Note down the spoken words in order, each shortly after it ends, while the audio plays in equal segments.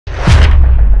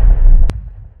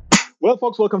Well,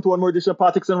 folks, welcome to one more edition of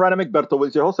Politics and Random. Egberto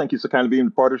Wills, your host. Thank you so kindly being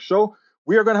part of the show.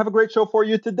 We are going to have a great show for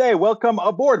you today. Welcome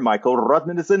aboard. Michael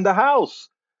Rudman is in the house.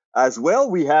 As well,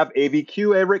 we have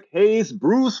AVQ, Eric Hayes.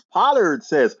 Bruce Pollard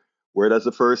says, where does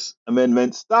the First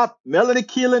Amendment stop? Melanie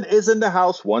Keelan is in the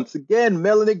house once again.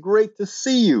 Melanie, great to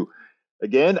see you.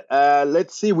 Again,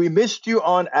 let's see. We missed you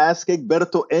on Ask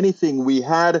Egberto Anything. We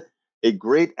had a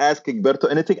great Ask Egberto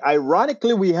Anything.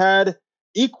 Ironically, we had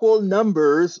equal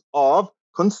numbers of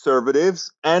conservatives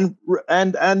and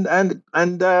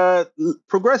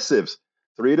progressives,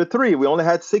 3-3. We only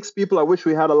had 6 people. I wish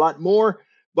we had a lot more,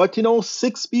 but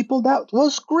 6 people, that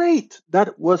was great.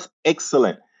 That was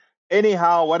excellent.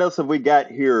 Anyhow, what else have we got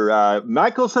here?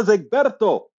 Michael says,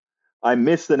 Egberto, I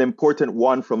missed an important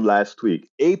one from last week.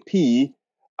 AP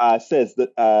says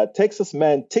that Texas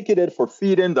man ticketed for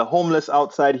feeding the homeless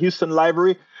outside Houston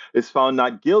Library is found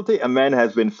not guilty. A man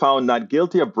has been found not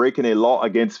guilty of breaking a law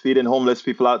against feeding homeless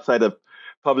people outside a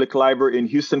public library in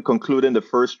Houston, concluding the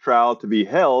first trial to be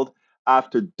held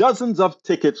after dozens of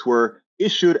tickets were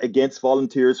issued against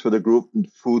volunteers for the group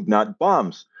Food Not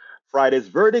Bombs. Friday's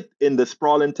verdict in the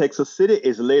sprawling Texas city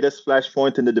is the latest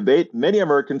flashpoint in the debate. Many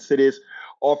American cities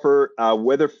offer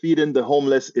whether feeding the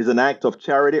homeless is an act of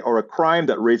charity or a crime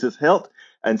that raises health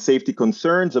and safety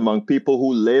concerns among people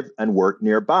who live and work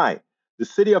nearby. The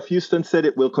city of Houston said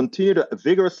it will continue to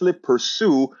vigorously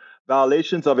pursue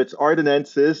violations of its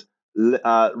ordinances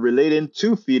relating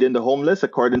to feeding the homeless,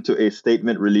 according to a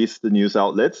statement released to news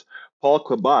outlets. Paul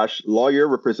Kabash, lawyer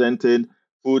representing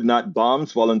Food Not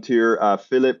Bombs volunteer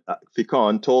Philip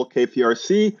Ficon, told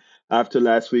KPRC after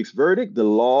last week's verdict, the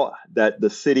law that the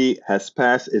city has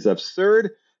passed is absurd.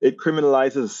 It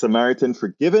criminalizes a Samaritan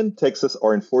forgiven. Texas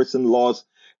are enforcing laws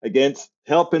against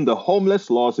helping the homeless,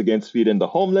 laws against feeding the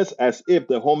homeless, as if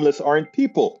the homeless aren't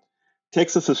people.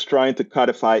 Texas is trying to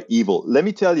codify evil. Let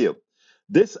me tell you,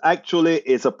 this actually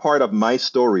is a part of my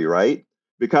story, right?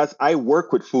 Because I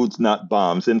work with Foods Not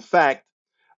Bombs. In fact,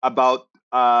 about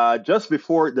just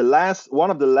before one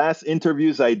of the last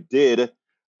interviews I did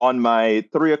on my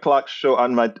 3 o'clock show,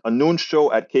 on my noon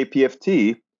show at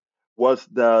KPFT, was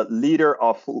the leader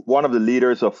of one of the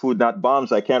leaders of Food Not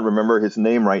Bombs. I can't remember his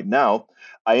name right now.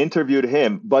 I interviewed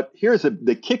him, but here's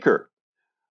the kicker.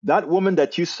 That woman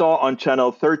that you saw on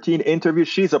Channel 13 interview,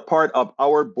 she's a part of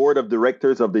our board of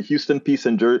directors of the Houston Peace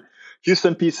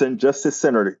and Justice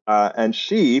Center, and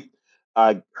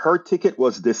her ticket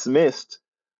was dismissed.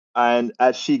 And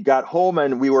as she got home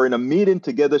and we were in a meeting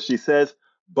together, she says,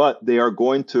 but they are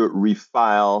going to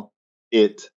refile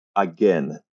it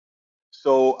again.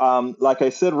 So, like I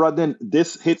said, Rodden,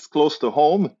 this hits close to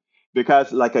home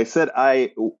because, like I said,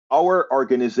 our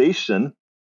organization,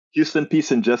 Houston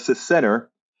Peace and Justice Center,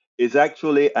 is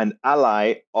actually an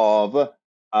ally of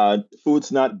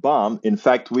Foods Not Bomb. In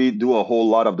fact, we do a whole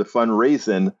lot of the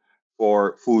fundraising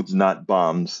for Foods Not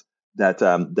Bombs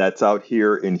that's out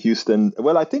here in Houston.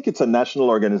 Well, I think it's a national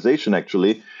organization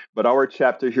actually, but our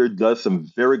chapter here does some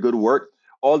very good work.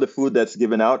 All the food that's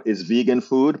given out is vegan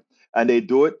food, and they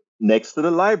do it next to the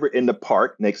library, in the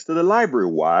park next to the library.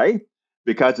 Why?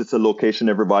 Because it's a location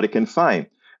everybody can find.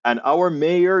 And our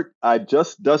mayor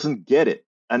just doesn't get it.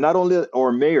 And not only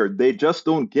our mayor, they just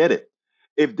don't get it.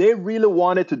 If they really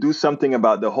wanted to do something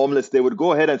about the homeless, they would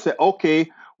go ahead and say,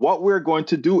 okay, what we're going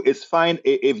to do is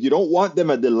if you don't want them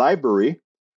at the library,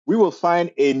 we will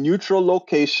find a neutral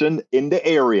location in the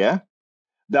area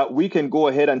that we can go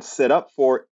ahead and set up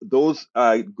for those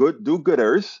good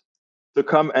do-gooders to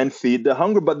come and feed the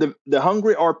hungry. But the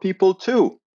hungry are people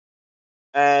too.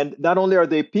 And not only are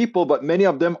they people, but many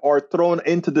of them are thrown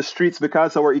into the streets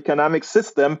because our economic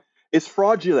system is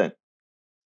fraudulent.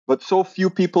 But so few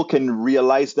people can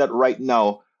realize that right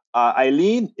now.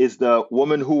 Eileen is the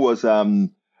woman who was who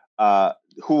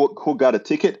got a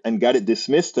ticket and got it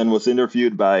dismissed and was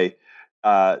interviewed by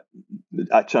at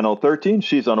Channel 13.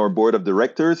 She's on our board of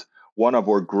directors, one of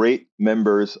our great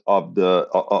members of the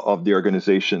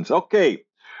organizations. Okay.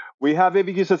 We have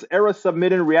AVQ says, error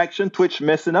submitting reaction, Twitch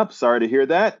messing up. Sorry to hear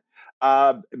that.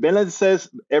 Belen says,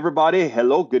 everybody,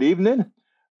 hello, good evening.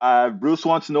 Bruce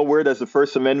wants to know, where does the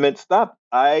First Amendment stop?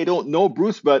 I don't know,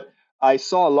 Bruce, but I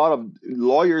saw a lot of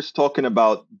lawyers talking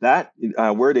about that,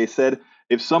 where they said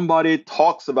if somebody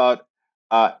talks about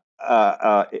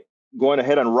going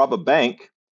ahead and rob a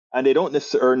bank, and they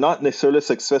are not necessarily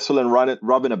successful in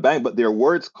robbing a bank, but their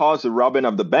words cause the robbing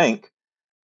of the bank,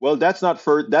 well,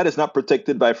 that is not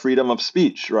protected by freedom of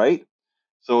speech, right?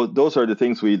 So those are the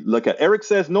things we look at. Eric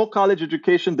says, no college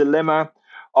education dilemma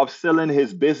of selling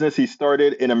his business he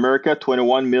started in America,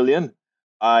 21 million.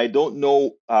 I don't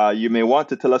know. You may want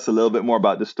to tell us a little bit more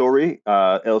about the story,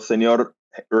 El Señor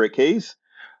Eric Hayes.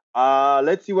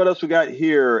 Let's see what else we got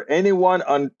here. Anyone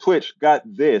on Twitch got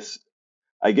this?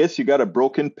 I guess you got a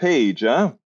broken page,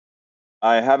 huh?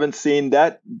 I haven't seen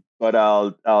that, but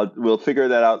we'll figure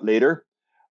that out later.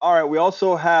 All right, we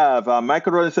also have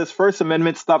Michael Roden says First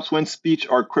Amendment stops when speech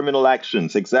or criminal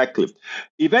actions. Exactly.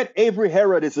 Yvette Avery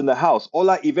Herod is in the house.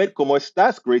 Hola, Yvette, ¿cómo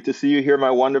estás? Great to see you here, my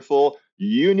wonderful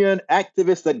union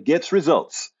activist that gets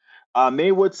results.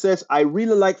 Maywood says, I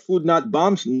really like Food Not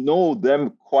Bombs, know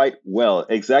them quite well.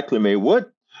 Exactly,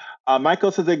 Maywood.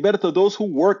 Michael says, Egberto, those who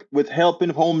work with helping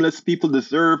homeless people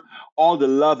deserve all the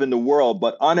love in the world,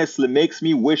 but honestly makes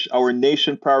me wish our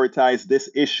nation prioritized this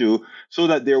issue so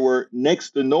that there were next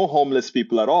to no homeless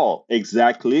people at all.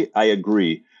 Exactly, I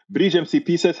agree. Bridge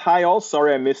MCP says, hi all,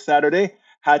 sorry I missed Saturday.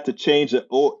 Had to change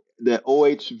the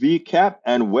OHV cap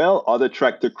and well, other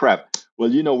tractor crap. Well,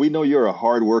 we know you're a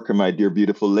hard worker, my dear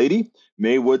beautiful lady.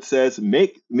 Maywood says,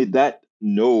 make me that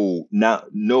no, now,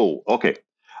 no. Okay.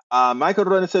 Michael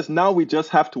Ronan says, now we just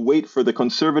have to wait for the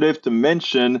conservative to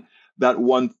mention that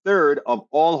 1/3 of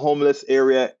all homeless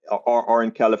area are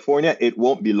in California. It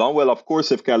won't be long. Well, of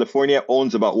course, if California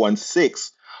owns about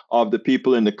 1/6 of the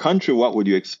people in the country, what would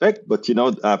you expect? But,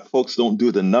 folks don't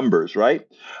do the numbers, right?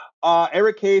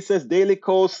 Eric Hayes says, Daily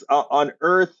Coast on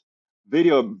Earth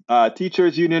video,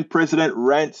 teachers union president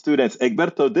rant students.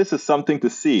 Egberto, this is something to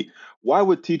see. Why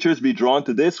would teachers be drawn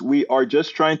to this? We are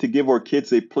just trying to give our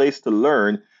kids a place to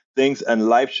learn things, and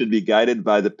life should be guided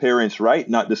by the parents, right?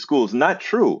 Not the schools. Not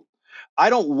true. I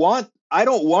don't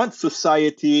want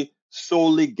society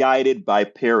solely guided by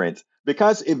parents,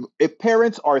 because if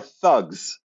parents are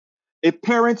thugs, if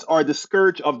parents are the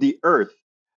scourge of the earth,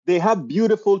 they have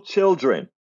beautiful children.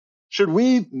 Should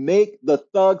we make the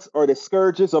thugs or the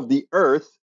scourges of the earth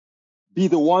be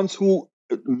the ones who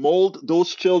mold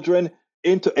those children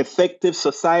into effective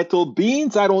societal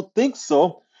beings? I don't think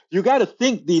so. You got to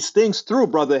think these things through,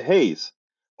 Brother Hayes.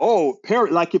 Oh,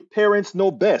 like if parents know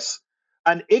best.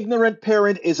 An ignorant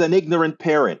parent is an ignorant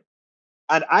parent.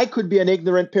 And I could be an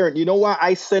ignorant parent. You know why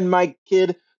I send my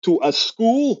kid to a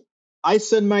school? I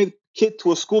send my kid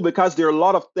to a school because there are a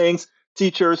lot of things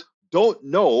teachers don't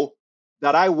know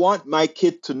that I want my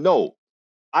kid to know.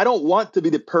 I don't want to be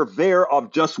the purveyor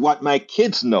of just what my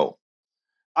kids know.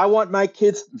 I want my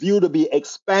kids' view to be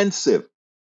expansive.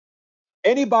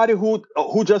 Anybody who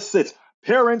just sits,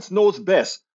 parents knows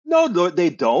best. No, they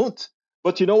don't.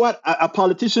 But you know what? A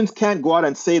politicians can't go out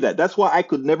and say that. That's why I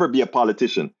could never be a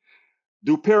politician.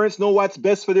 Do parents know what's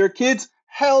best for their kids?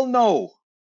 Hell no.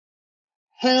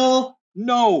 Hell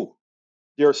no.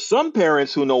 There are some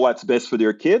parents who know what's best for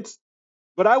their kids,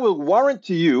 but I will warrant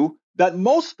to you that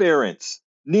most parents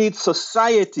need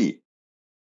society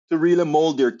to really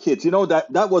mold their kids.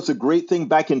 That was a great thing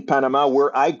back in Panama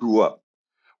where I grew up.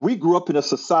 We grew up in a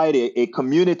society, a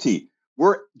community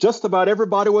where just about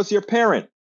everybody was your parent.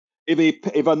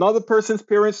 If another person's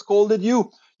parents scolded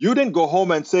you, you didn't go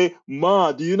home and say,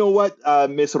 Ma, do you know what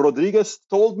Miss Rodriguez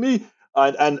told me?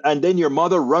 And then your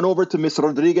mother run over to Miss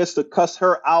Rodriguez to cuss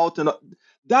her out. And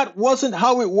that wasn't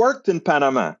how it worked in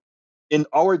Panama, in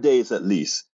our days at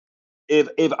least. If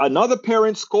another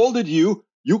parent scolded you,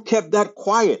 you kept that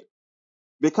quiet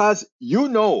because you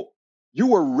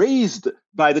were raised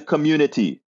by the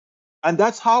community. And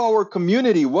that's how our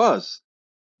community was.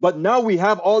 But now we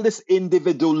have all this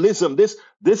individualism,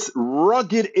 this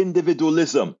rugged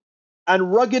individualism.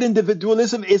 And rugged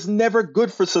individualism is never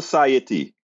good for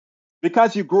society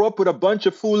because you grow up with a bunch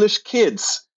of foolish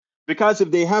kids. Because if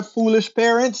they have foolish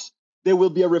parents, they will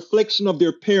be a reflection of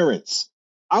their parents.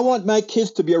 I want my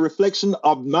kids to be a reflection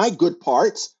of my good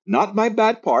parts, not my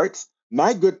bad parts,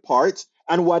 my good parts,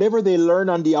 and whatever they learn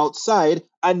on the outside,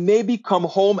 and maybe come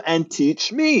home and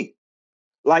teach me.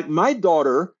 Like my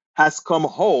daughter has come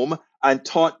home and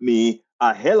taught me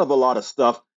a hell of a lot of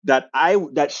stuff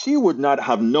that she would not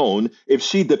have known if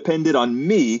she depended on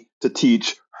me to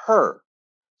teach her.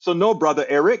 So no, Brother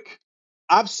Eric,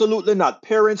 absolutely not.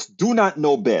 Parents do not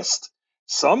know best.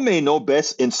 Some may know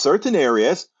best in certain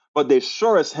areas, but they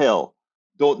sure as hell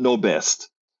don't know best.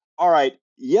 All right,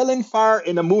 yelling fire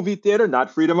in a movie theater,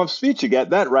 not freedom of speech. You get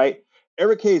that right.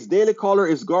 Eric Hayes, Daily Caller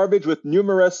is garbage with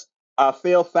numerous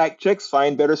fail fact checks.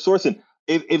 Find better sourcing.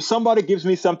 If somebody gives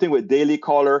me something with Daily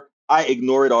Caller, I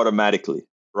ignore it automatically,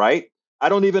 right? I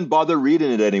don't even bother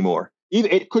reading it anymore.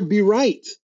 It could be right.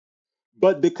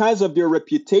 But because of their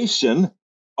reputation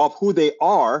of who they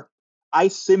are, I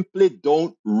simply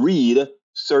don't read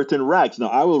certain rags. Now,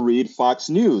 I will read Fox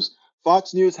News.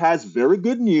 Fox News has very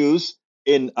good news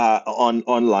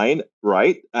online,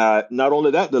 right? Not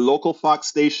only that, the local Fox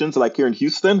stations, like here in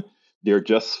Houston, they're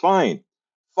just fine.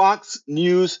 Fox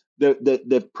News,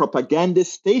 the propaganda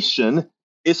station,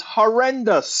 is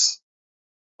horrendous.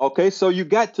 Okay, so you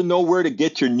got to know where to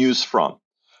get your news from.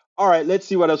 All right, let's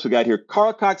see what else we got here.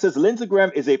 Carl Cox says Lindsey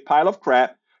Graham is a pile of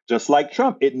crap, just like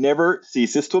Trump. It never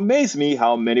ceases to amaze me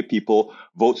how many people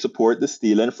vote support the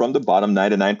stealing from the bottom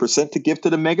 99% to give to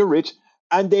the mega rich,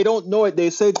 and they don't know it. They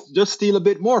say, just steal a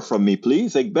bit more from me,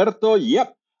 please. Egberto,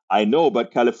 yep, I know,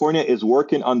 but California is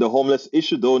working on the homeless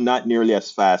issue, though not nearly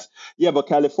as fast. Yeah, but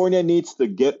California needs to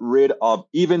get rid of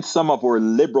even some of our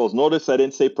liberals. Notice I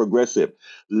didn't say progressive.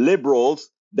 Liberals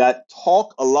that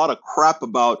talk a lot of crap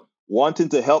about wanting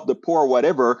to help the poor or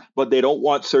whatever, but they don't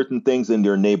want certain things in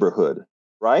their neighborhood,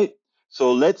 right?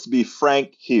 So let's be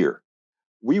frank here.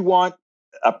 We want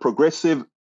a progressive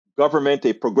government,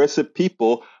 a progressive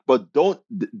people, but don't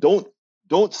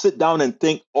sit down and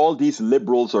think all these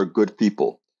liberals are good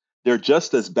people. They're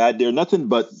just as bad. They're nothing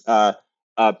but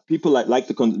people that like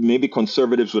to maybe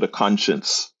conservatives with a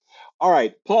conscience. All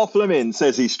right, Paul Fleming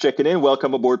says he's checking in.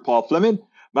 Welcome aboard, Paul Fleming.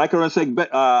 Michael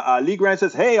Lee Grant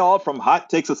says, "Hey, all from hot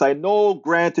Texas. I know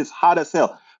Grant is hot as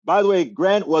hell." By the way,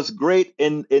 Grant was great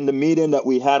in the meeting that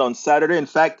we had on Saturday. In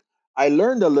fact, I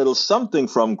learned a little something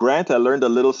from Grant. I learned a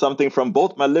little something from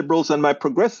both my liberals and my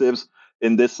progressives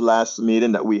in this last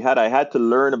meeting that we had. I had to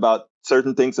learn about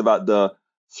certain things about the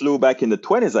flu back in the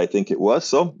 20s, I think it was.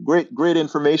 So great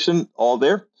information all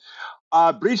there.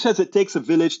 Bree says it takes a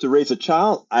village to raise a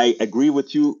child. I agree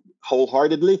with you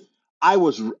wholeheartedly. I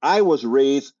was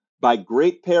raised by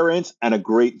great parents and a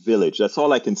great village. That's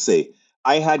all I can say.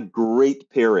 I had great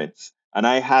parents and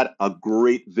I had a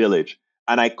great village,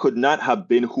 and I could not have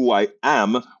been who I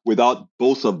am without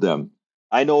both of them.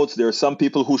 I know there are some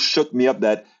people who shook me up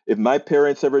that if my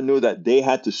parents ever knew that they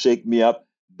had to shake me up,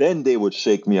 then they would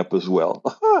shake me up as well.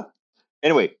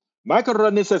 Anyway, Michael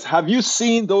Rodney says, have you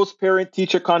seen those parent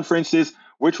teacher conferences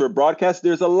which were broadcast?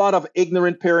 There's a lot of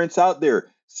ignorant parents out there.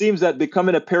 Seems that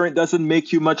becoming a parent doesn't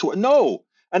make you much. No.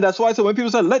 And that's why I said when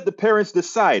people say, let the parents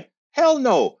decide. Hell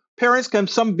no. Parents can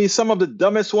be some of the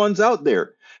dumbest ones out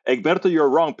there. Egberto, you're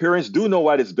wrong. Parents do know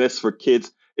what is best for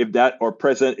kids. If that or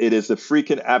present, it is the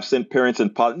freaking absent parents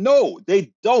and no,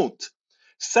 they don't.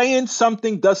 Saying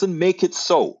something doesn't make it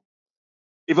so.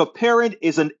 If a parent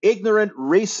is an ignorant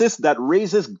racist that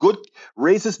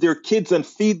raises their kids and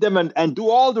feed them and do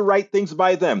all the right things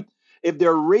by them, if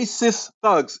they're racist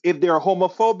thugs, if they're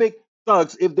homophobic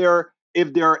thugs, if they're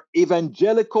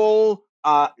evangelical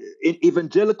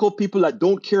people that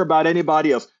don't care about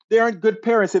anybody else, they aren't good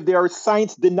parents. If they are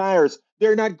science deniers,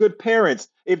 they're not good parents.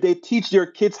 If they teach their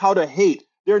kids how to hate,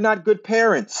 they're not good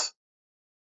parents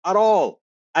at all.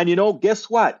 And guess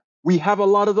what? We have a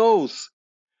lot of those.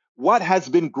 What has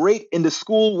been great in the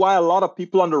school, why a lot of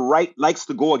people on the right likes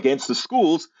to go against the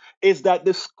schools, is that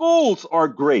the schools are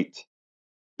great.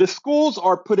 The schools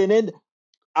are putting in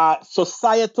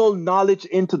societal knowledge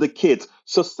into the kids.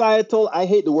 Societal, I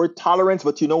hate the word tolerance,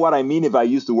 but you know what I mean if I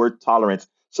use the word tolerance.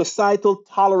 Societal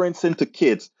tolerance into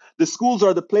kids. The schools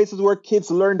are the places where kids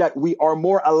learn that we are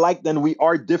more alike than we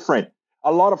are different.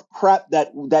 A lot of crap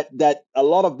that a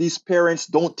lot of these parents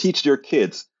don't teach their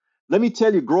kids. Let me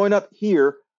tell you, growing up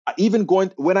here, even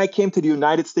when I came to the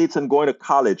United States and going to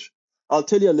college, I'll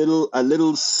tell you a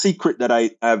little secret that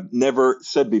I have never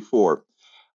said before.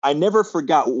 I never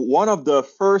forgot one of the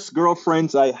first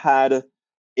girlfriends I had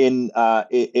in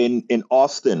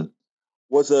Austin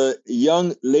was a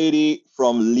young lady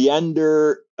from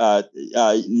Leander,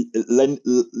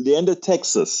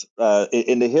 Texas,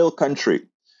 in the Hill Country.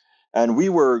 And we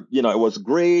were, it was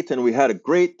great, and we had a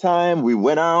great time. We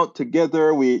went out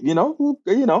together. We,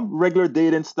 regular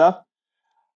date and stuff.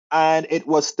 And it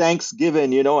was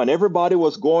Thanksgiving, and everybody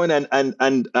was going,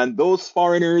 and those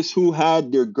foreigners who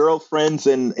had their girlfriends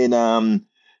in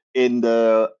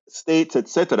the States,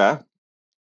 etc.,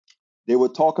 they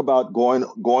would talk about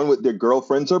going with their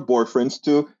girlfriends or boyfriends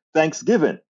to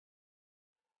Thanksgiving.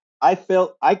 I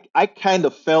kind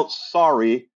of felt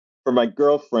sorry for my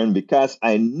girlfriend because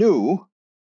I knew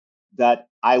that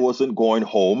I wasn't going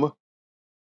home,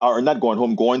 or not going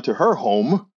home, going to her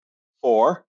home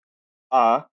for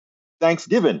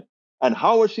Thanksgiving. And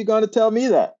how was she going to tell me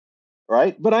that?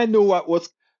 Right? But I knew what was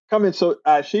coming. So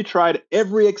she tried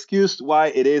every excuse why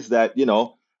it is that,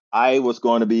 I was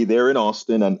going to be there in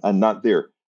Austin and not there.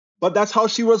 But that's how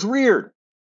she was reared,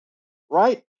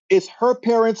 right? Is her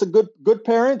parents a good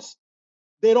parents?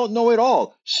 They don't know it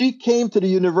all. She came to the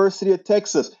University of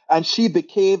Texas and she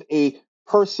became a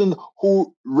person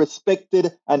who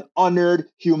respected and honored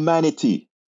humanity.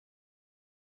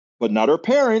 But not her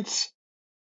parents.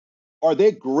 Are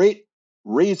they great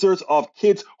raisers of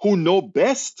kids who know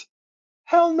best?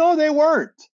 Hell no, they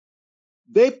weren't.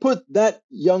 They put that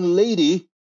young lady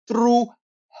through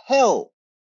hell.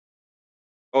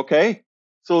 Okay?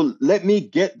 So let me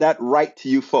get that right to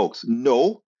you folks.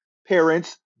 No,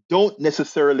 parents don't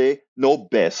necessarily know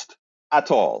best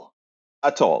at all.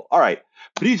 At all. All right.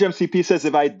 Bridge MCP says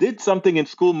if I did something in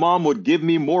school, mom would give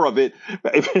me more of it.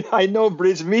 I know,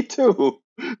 Bridge. Me too.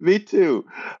 Me too.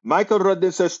 Michael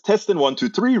Rodden says testing 1 2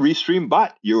 3 restream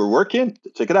bot. You're working.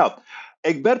 Check it out.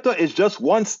 Egberto is just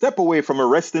one step away from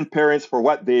arresting parents for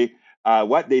what they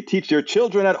teach their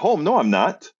children at home. No, I'm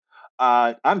not.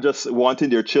 I'm just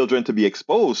wanting their children to be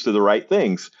exposed to the right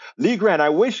things. Lee Grant, I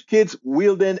wish kids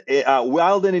wilding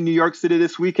in New York City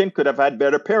this weekend could have had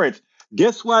better parents.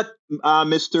 Guess what,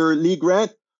 Mr. Lee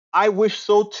Grant? I wish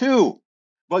so too.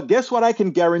 But guess what I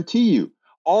can guarantee you?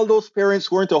 All those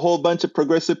parents weren't a whole bunch of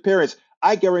progressive parents.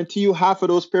 I guarantee you half of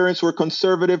those parents were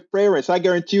conservative parents. I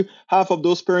guarantee you half of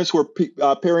those parents were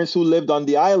parents who lived on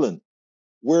the island.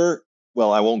 Where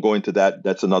Well, I won't go into that.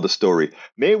 That's another story.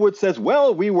 Maywood says,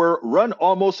 well, we were run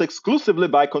almost exclusively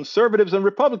by conservatives and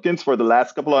Republicans for the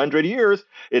last couple of 100 years.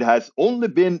 It has only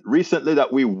been recently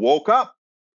that we woke up.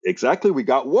 Exactly, we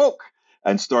got woke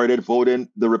and started voting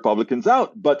the Republicans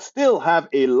out, but still have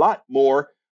a lot more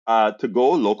to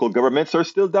go. Local governments are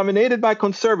still dominated by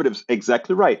conservatives.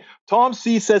 Exactly right. Tom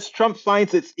C says Trump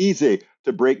finds it's easy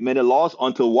to break many laws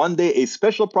until one day a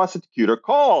special prosecutor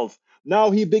calls.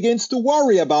 Now he begins to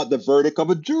worry about the verdict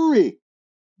of a jury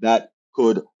that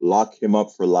could lock him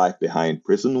up for life behind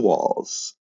prison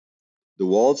walls. The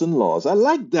walls and laws. I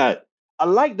like that. I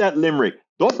like that limerick.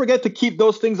 Don't forget to keep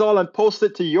those things all and post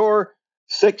it to your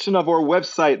section of our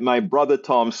website, my brother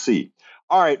Tom C.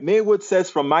 All right, Maywood says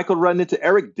from Michael Rudney to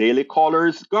Eric, daily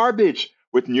callers garbage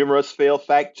with numerous failed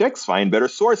fact checks. Find better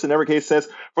source. And Eric Hayes says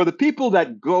for the people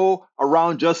that go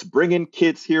around just bringing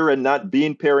kids here and not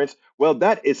being parents, well,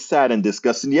 that is sad and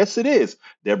disgusting. Yes, it is.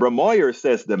 Deborah Moyer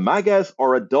says the MAGAs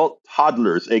are adult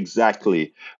toddlers.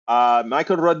 Exactly.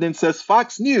 Michael Rudnin says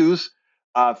Fox News.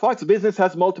 Fox Business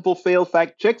has multiple failed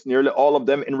fact checks, nearly all of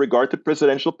them in regard to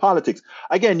presidential politics.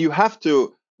 Again, you have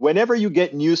to, whenever you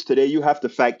get news today, you have to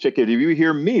fact check it. If you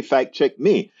hear me, fact check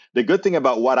me. The good thing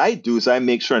about what I do is I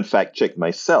make sure and fact check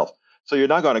myself. So you're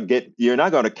not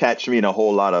gonna catch me in a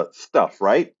whole lot of stuff,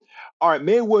 right? All right,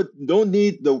 Maywood, don't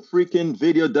need the freaking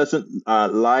video doesn't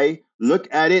lie.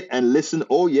 Look at it and listen.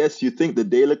 Oh yes, you think the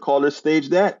Daily Caller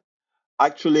staged that?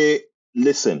 Actually,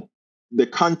 listen. The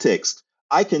context.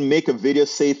 I can make a video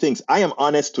say things. I am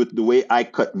honest with the way I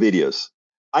cut videos.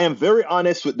 I am very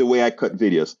honest with the way I cut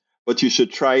videos, but you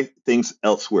should try things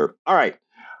elsewhere. All right.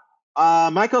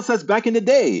 Michael says back in the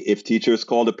day, if teachers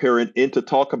called a parent in to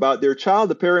talk about their child,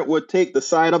 the parent would take the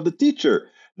side of the teacher.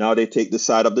 Now they take the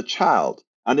side of the child,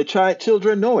 and the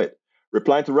children know it.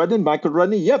 Replying to Rudden, Michael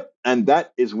Rudney, yep, and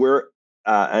that is where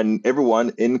and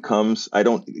everyone in comes. I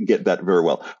don't get that very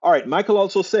well. All right, Michael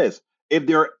also says if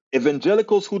there are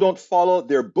evangelicals who don't follow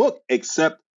their book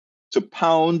except to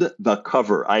pound the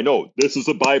cover. I know this is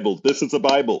a Bible. This is a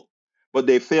Bible, but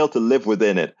they fail to live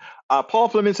within it. Paul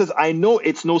Fleming says, I know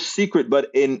it's no secret,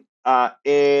 but in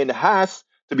has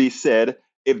to be said,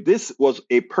 if this was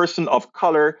a person of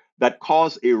color that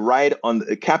caused a riot on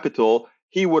the Capitol,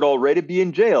 he would already be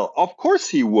in jail. Of course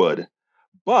he would,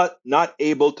 but not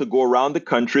able to go around the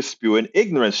country spewing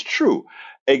ignorance. True.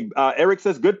 Eric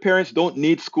says, good parents don't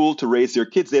need school to raise their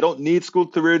kids. They don't need school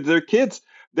to raise their kids.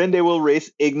 Then they will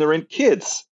raise ignorant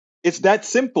kids. It's that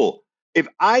simple. If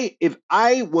I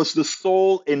was the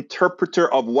sole interpreter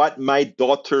of what my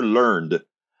daughter learned,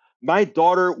 my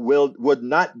daughter would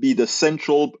not be the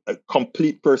central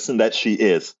complete person that she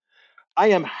is. I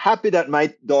am happy that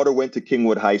my daughter went to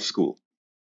Kingwood High School.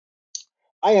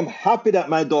 I am happy that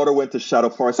my daughter went to Shadow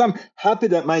Forest. I'm happy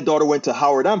that my daughter went to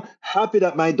Howard. I'm happy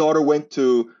that my daughter went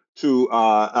to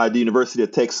the University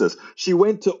of Texas. She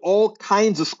went to all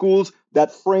kinds of schools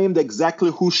that framed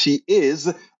exactly who she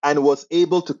is and was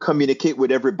able to communicate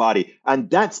with everybody. And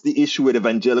that's the issue with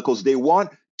evangelicals. They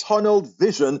want tunnel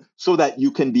vision so that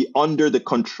you can be under the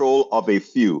control of a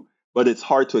few. But it's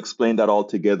hard to explain that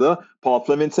altogether. Paul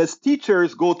Fleming says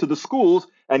teachers go to the schools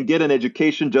and get an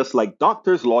education just like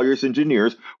doctors, lawyers,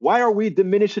 engineers. Why are we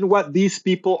diminishing what these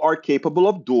people are capable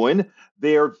of doing?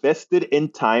 They are vested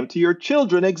in time to your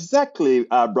children. Exactly,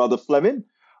 Brother Fleming.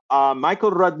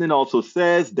 Michael Rudnin also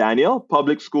says, Daniel,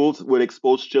 public schools would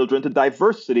expose children to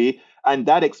diversity, and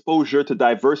that exposure to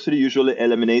diversity usually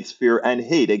eliminates fear and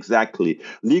hate. Exactly.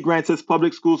 Lee Grant says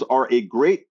public schools are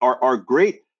great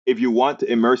if you want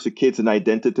to immerse the kids in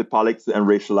identity politics and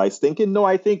racialized thinking. No,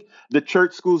 I think the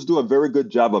church schools do a very good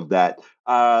job of that.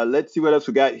 Let's see what else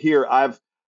we got here. I've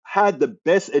had the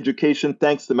best education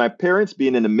thanks to my parents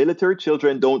being in the military.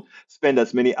 Children don't spend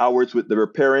as many hours with their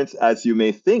parents as you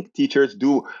may think. Teachers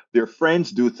do, their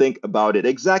friends do think about it.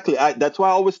 Exactly. That's why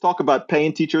I always talk about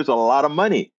paying teachers a lot of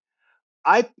money.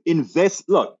 I invest,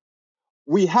 look,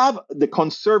 we have the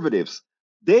conservatives.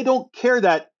 They don't care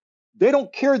that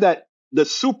the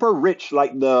super rich,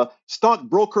 like the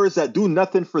stockbrokers that do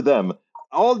nothing for them,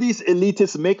 all these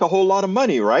elitists make a whole lot of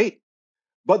money, right?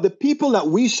 But the people that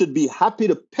we should be happy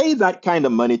to pay that kind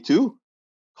of money to,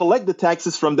 collect the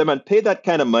taxes from them and pay that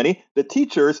kind of money, the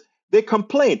teachers, they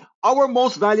complain. Our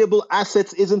most valuable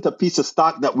assets isn't a piece of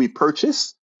stock that we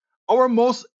purchase. Our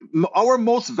most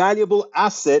valuable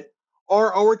asset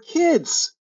are our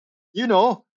kids. You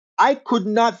know, I could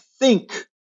not think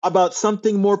about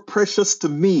something more precious to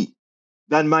me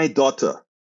than my daughter,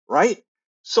 right?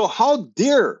 So how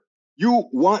dare you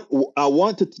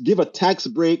want to give a tax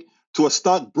break to a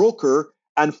stockbroker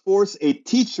and force a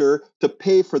teacher to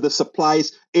pay for the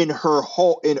supplies in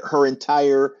her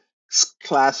entire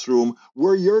classroom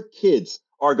where your kids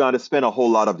are going to spend a whole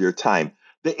lot of your time?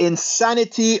 The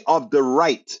insanity of the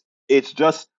right, it's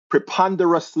just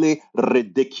preponderously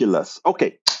ridiculous.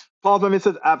 Okay. Paul Fleming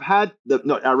says, I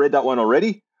read that one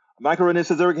already. Michael Renner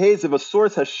says, Eric Hayes, if a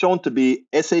source has shown to be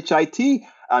SHIT,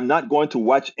 I'm not going to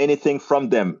watch anything from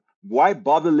them. Why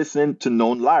bother listening to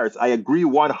known liars? I agree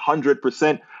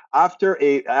 100%.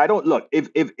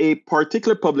 If a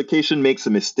particular publication makes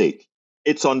a mistake,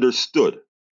 it's understood.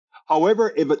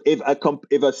 However,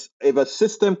 if a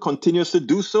system continues to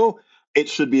do so, it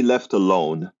should be left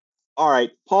alone. All right.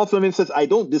 Paul Fleming says, I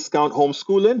don't discount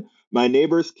homeschooling. My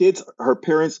neighbor's kids, her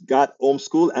parents got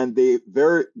homeschooled and they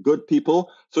very good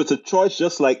people. So it's a choice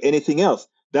just like anything else.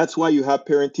 That's why you have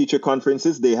parent-teacher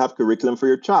conferences. They have curriculum for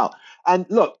your child. And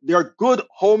look, there are good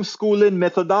homeschooling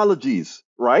methodologies,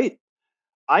 right?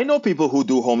 I know people who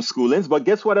do homeschoolings, but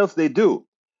guess what else they do?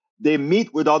 They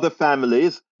meet with other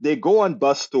families. They go on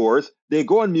bus tours. They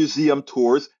go on museum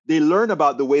tours. They learn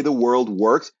about the way the world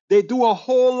works. They do a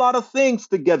whole lot of things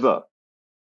together.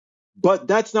 But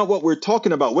that's not what we're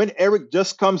talking about. When Eric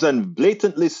just comes and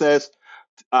blatantly says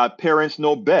parents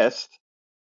know best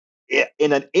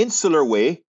in an insular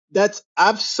way, that's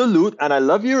absolute. And I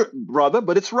love you, brother,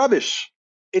 but it's rubbish.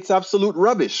 It's absolute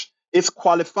rubbish. It's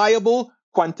qualifiable,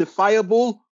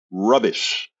 quantifiable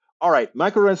rubbish. All right.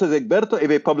 Michael Ren says, Egberto, if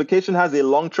a publication has a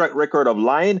long track record of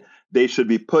lying, they should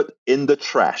be put in the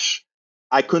trash.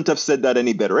 I couldn't have said that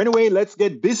any better. Anyway, let's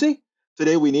get busy.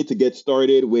 Today, we need to get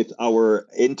started with our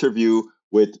interview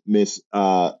with Miss,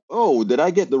 did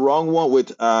I get the wrong one?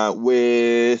 With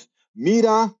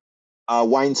Mira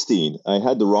Weinstein. I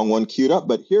had the wrong one queued up,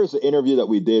 but here's the interview that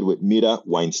we did with Mira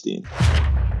Weinstein.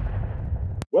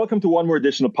 Welcome to one more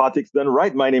edition of Politics Done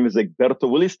Right. My name is Egberto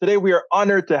Willis. Today, we are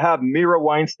honored to have Mira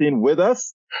Weinstein with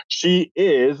us. She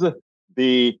is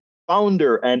the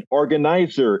founder and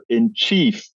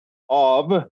organizer-in-chief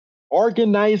of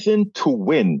Organizing to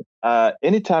Win.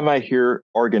 Anytime I hear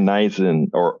organizing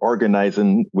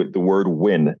with the word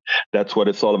win, that's what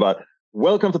it's all about.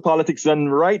 Welcome to Politics Done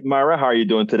Right. Mira, how are you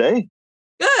doing today?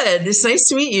 Good. It's nice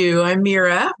to meet you. I'm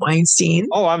Mira Weinstein.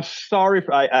 Oh, I'm sorry.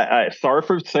 Sorry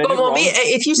for saying it wrong.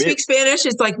 If you speak Spanish,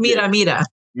 it's like Mira, Mira.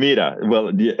 Mira.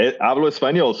 Well, hablo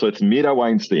español, so it's Mira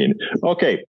Weinstein.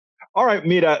 Okay. All right,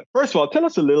 Mira. First of all, tell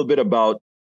us a little bit about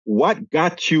what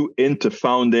got you into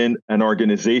founding an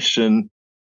organization,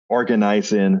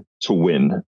 Organizing to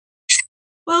Win.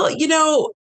 Well,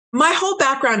 my whole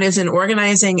background is in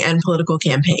organizing and political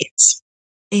campaigns.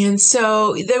 And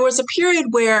so there was a period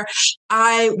where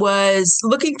I was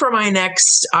looking for my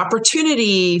next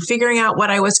opportunity, figuring out what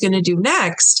I was going to do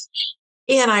next.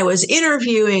 And I was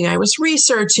interviewing, I was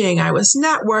researching, I was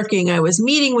networking, I was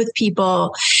meeting with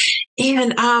people,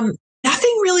 and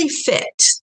nothing really fit.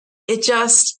 It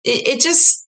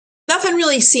just nothing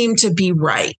really seemed to be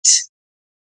right.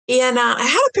 And I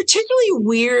had a particularly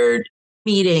weird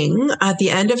meeting at the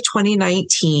end of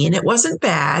 2019. It wasn't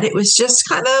bad. It was just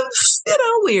kind of,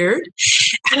 weird.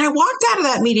 And I walked out of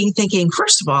that meeting thinking,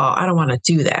 first of all, I don't want to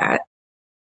do that.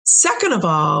 Second of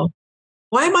all,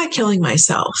 why am I killing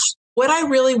myself? What I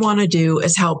really want to do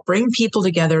is help bring people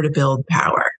together to build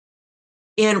power.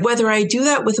 And whether I do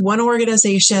that with one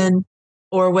organization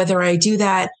or whether I do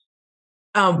that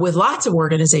with lots of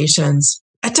organizations,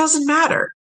 it doesn't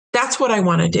matter. That's what I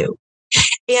want to do.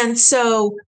 And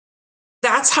so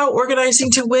that's how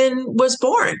Organizing to Win was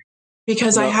born,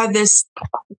 because I had this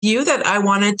view that I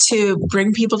wanted to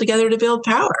bring people together to build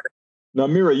power. Now,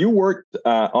 Mira, you worked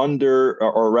during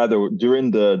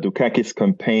the Dukakis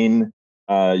campaign.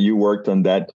 You worked on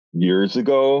that years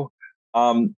ago.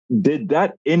 Did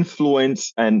that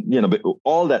influence, and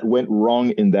all that went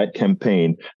wrong in that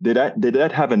campaign? Did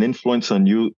that have an influence on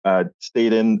you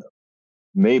stating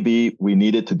maybe we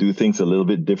needed to do things a little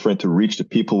bit different to reach the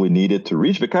people we needed to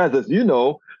reach? Because as you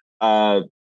know,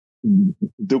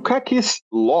 Dukakis'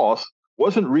 loss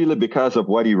wasn't really because of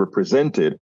what he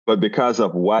represented, but because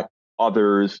of what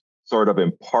others sort of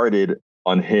imparted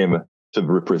on him to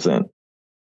represent.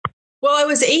 Well, I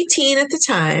was 18 at the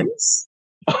time.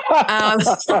 Okay,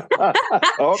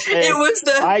 it was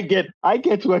the. I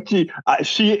get what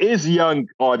she is young,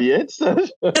 audience. Well,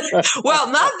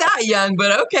 not that young,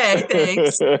 but okay,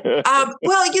 thanks. Well,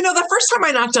 the first time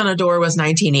I knocked on a door was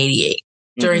 1988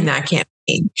 during that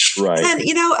campaign, right? And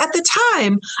at the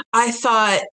time, I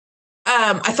thought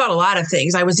a lot of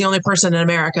things. I was the only person in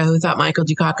America who thought Michael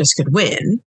Dukakis could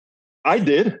win. I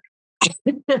did.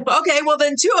 Okay, well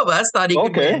then two of us thought he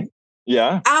could win.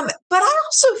 Yeah. But I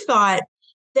also thought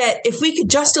that if we could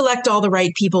just elect all the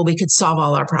right people, we could solve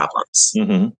all our problems.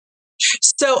 Mm-hmm.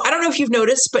 So I don't know if you've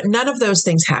noticed, but none of those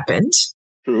things happened.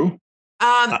 True.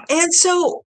 And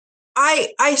so I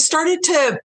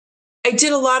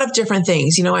did a lot of different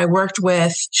things. I worked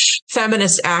with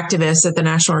feminist activists at the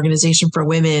National Organization for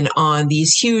Women on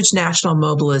these huge national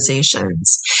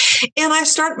mobilizations. And my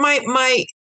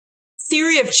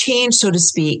theory of change, so to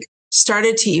speak,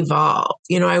 started to evolve.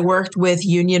 I worked with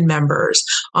union members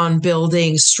on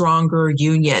building stronger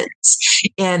unions.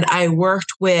 And I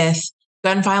worked with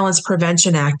gun violence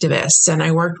prevention activists. And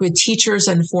I worked with teachers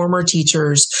and former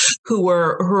teachers who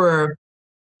were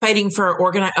fighting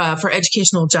for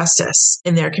educational justice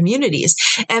in their communities.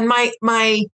 And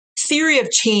my theory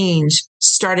of change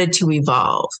started to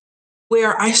evolve,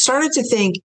 where I started to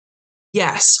think,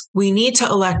 yes, we need to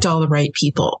elect all the right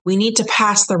people. We need to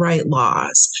pass the right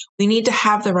laws. We need to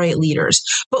have the right leaders,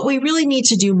 but we really need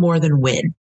to do more than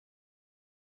win.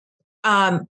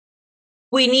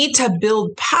 We need to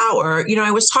build power.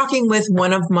 I was talking with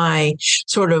one of my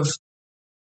sort of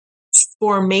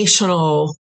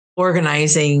formational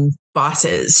organizing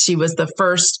bosses. She was the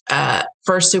first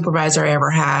supervisor I ever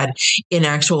had in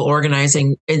actual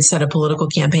organizing instead of political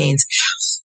campaigns.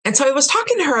 And so I was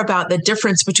talking to her about the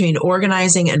difference between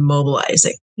organizing and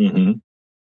mobilizing. Mm-hmm.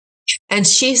 And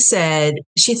she said,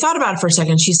 she thought about it for a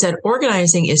second. She said,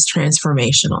 organizing is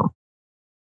transformational.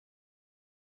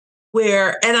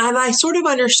 And I sort of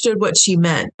understood what she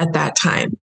meant at that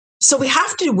time. So we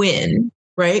have to win,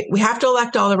 right? We have to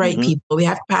elect all the right people. We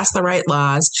have to pass the right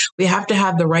laws. We have to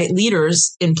have the right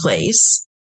leaders in place.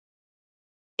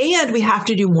 And we have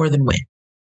to do more than win.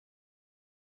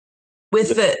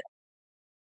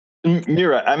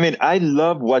 Mira, I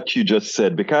love what you just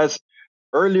said, because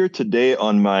earlier today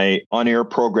on my on-air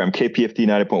program, KPFT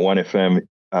 90.1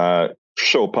 FM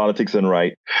show, Politics and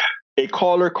Right, a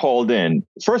caller called in.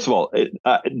 First of all,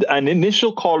 an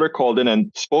initial caller called in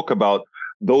and spoke about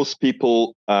those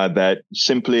people that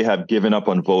simply have given up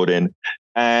on voting.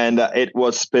 And it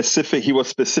was specific. He was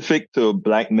specific to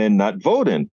Black men not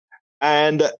voting.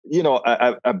 And,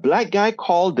 a Black guy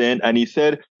called in and he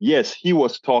said, yes, he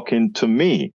was talking to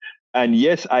me. And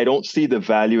yes, I don't see the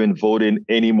value in voting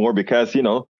anymore because,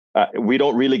 we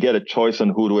don't really get a choice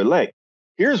on who to elect.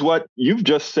 Here's what you've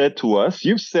just said to us.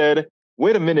 You've said,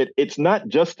 wait a minute, it's not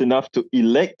just enough to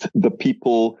elect the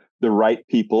people, the right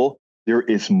people. There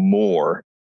is more.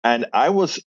 And I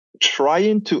was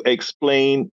trying to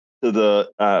explain to the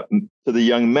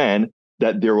young man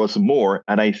that there was more.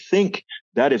 And I think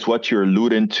that is what you're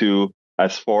alluding to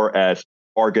as far as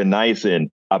organizing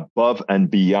above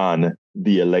and beyond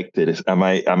the elected.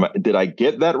 Did I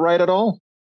get that right at all?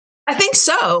 I think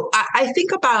so. I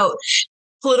think about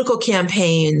political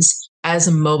campaigns as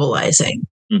mobilizing.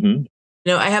 Mm-hmm.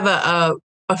 I have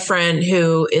a friend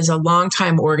who is a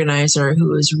longtime organizer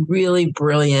who is really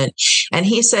brilliant. And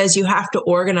he says you have to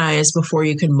organize before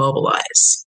you can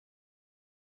mobilize.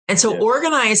 And so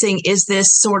organizing is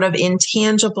this sort of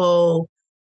intangible,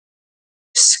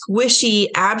 squishy,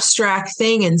 abstract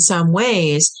thing in some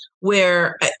ways,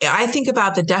 where I think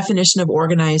about the definition of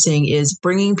organizing is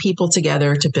bringing people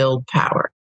together to build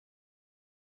power.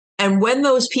 And when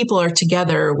those people are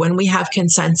together, when we have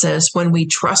consensus, when we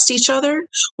trust each other,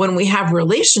 when we have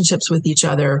relationships with each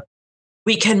other,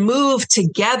 we can move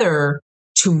together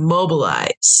to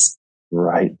mobilize.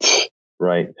 Right.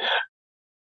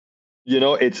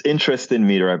 It's interesting,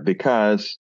 Mira,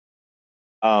 because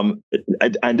and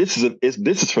this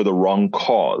is for the wrong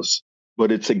cause,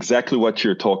 but it's exactly what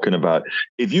you're talking about.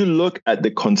 If you look at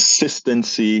the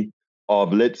consistency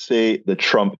of, let's say, the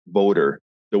Trump voter,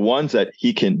 the ones that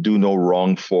he can do no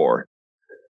wrong for,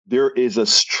 there is a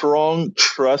strong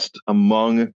trust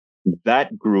among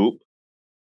that group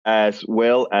as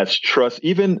well as trust,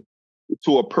 even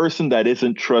to a person that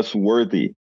isn't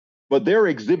trustworthy. But they're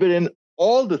exhibiting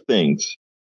all the things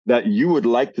that you would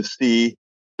like to see,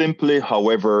 simply,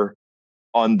 however,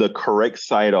 on the correct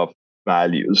side of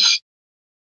values.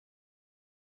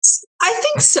 I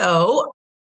think so.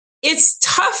 It's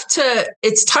tough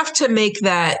to make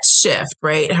that shift,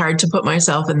 right? Hard to put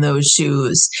myself in those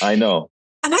shoes. I know.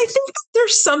 And I think that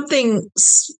there's something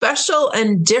special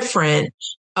and different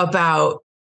about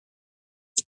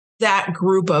that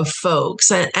group of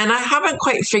folks. And I haven't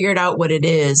quite figured out what it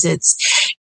is. It's,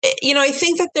 I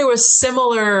think that there was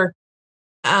similar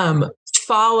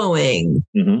following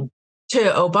to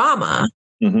Obama.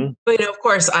 But, of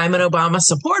course, I'm an Obama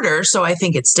supporter, so I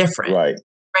think it's different. Right.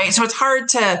 So it's hard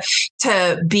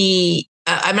to be,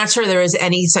 I'm not sure there is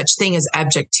any such thing as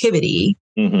objectivity.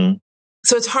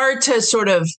 So it's hard to sort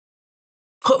of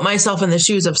put myself in the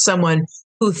shoes of someone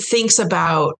who thinks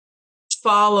about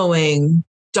following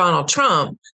Donald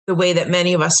Trump the way that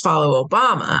many of us follow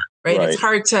Obama. Right. It's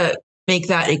hard to make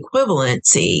that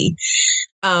equivalency.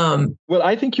 Well,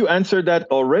 I think you answered that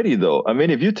already, though. I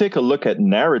mean, if you take a look at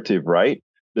narrative, right?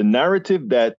 The narrative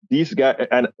that these guys,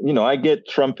 and, I get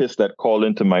Trumpists that call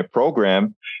into my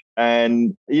program,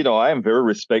 and, I am very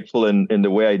respectful in the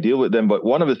way I deal with them. But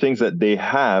one of the things that they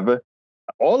have,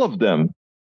 all of them,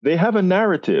 they have a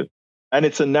narrative, and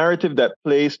it's a narrative that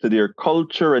plays to their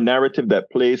culture, a narrative that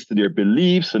plays to their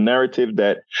beliefs, a narrative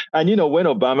that, and, when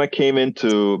Obama came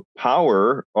into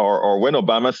power, or when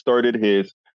Obama started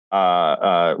his,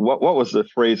 what was the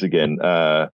phrase again?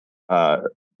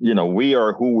 We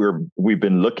are who we've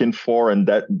been looking for, and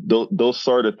that those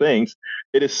sort of things.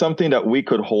 It is something that we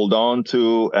could hold on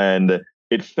to, and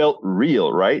it felt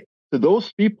real, right? To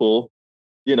those people,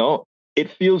 it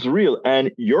feels real.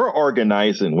 And you're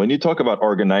organizing. When you talk about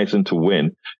organizing to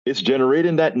win, it's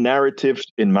generating that narrative,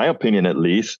 in my opinion, at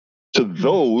least, to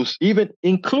those, even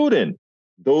including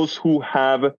those who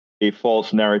have a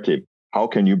false narrative. How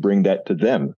can you bring that to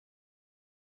them?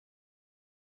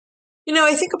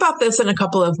 I think about this in a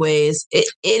couple of ways.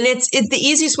 It's the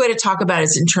easiest way to talk about it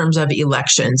is in terms of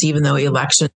elections, even though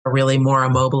elections are really more a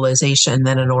mobilization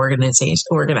than an organizing.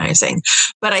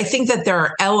 But I think that there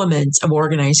are elements of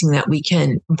organizing that we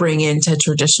can bring into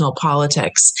traditional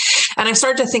politics. And I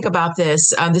started to think about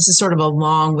this. This is sort of a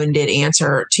long-winded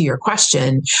answer to your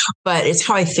question, but it's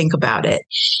how I think about it.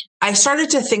 I started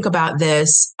to think about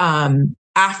this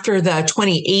after the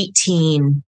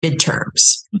 2018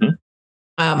 midterms.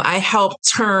 I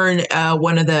helped turn at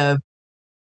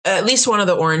least one of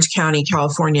the Orange County,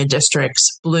 California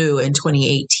districts blue in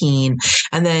 2018.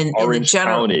 And then Orange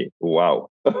County. Wow.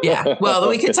 Yeah. Well,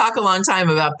 we could talk a long time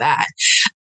about that.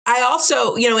 I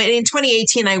also, in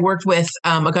 2018, I worked with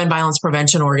a gun violence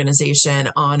prevention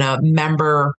organization on a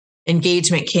member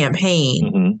engagement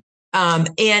campaign.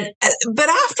 But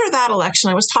after that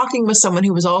election, I was talking with someone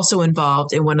who was also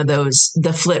involved in one of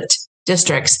the flipped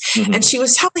districts. And she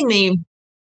was telling me,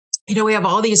 we have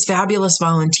all these fabulous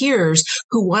volunteers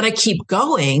who want to keep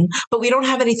going, but we don't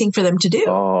have anything for them to do.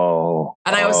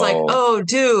 And I was like, oh,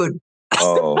 dude,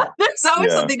 there's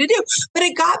always something to do. But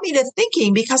it got me to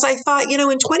thinking, because I thought, in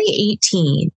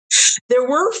 2018, there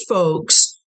were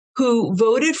folks who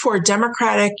voted for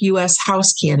Democratic U.S.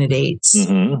 House candidates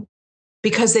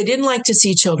because they didn't like to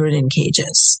see children in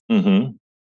cages.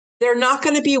 They're not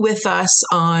going to be with us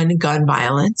on gun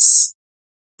violence.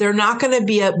 They're not going to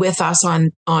be with us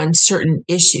on certain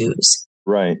issues.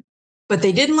 Right. But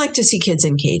they didn't like to see kids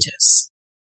in cages.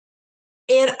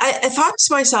 And I thought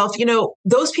to myself,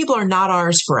 those people are not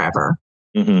ours forever.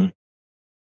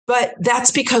 But that's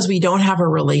because we don't have a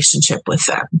relationship with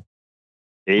them.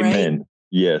 Amen. Right?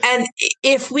 Yes. And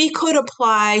if we could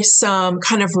apply some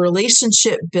kind of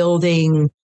relationship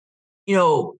building,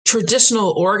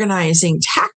 traditional organizing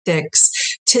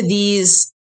tactics to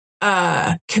these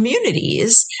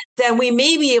communities, then we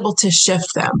may be able to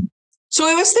shift them. So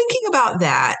I was thinking about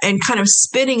that and kind of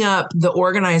spinning up the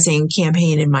organizing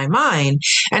campaign in my mind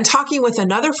and talking with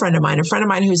another friend of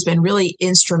mine who's been really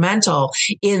instrumental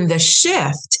in the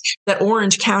shift that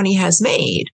Orange County has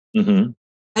made.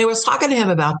 I was talking to him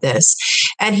about this,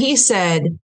 and he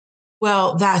said,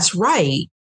 well, that's right.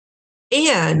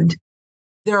 And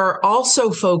there are also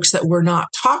folks that we're not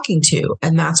talking to,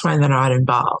 and that's why they're not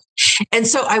involved. And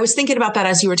so I was thinking about that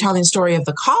as you were telling the story of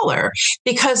the caller,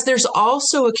 because there's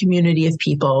also a community of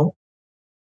people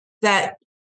that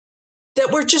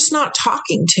we're just not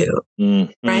talking to,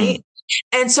 right?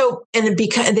 And so,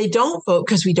 because they don't vote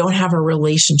because we don't have a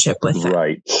relationship with them.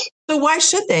 Right. So why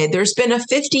should they? There's been a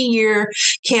 50-year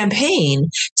campaign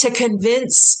to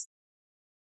convince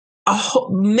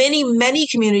many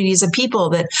communities of people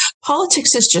that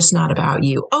politics is just not about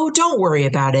you. Oh, don't worry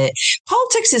about it.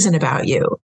 Politics isn't about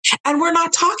you. And we're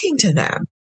not talking to them,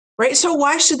 right? So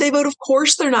why should they vote? Of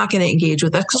course, they're not going to engage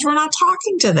with us because we're not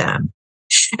talking to them.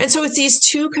 And so it's these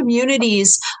two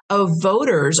communities of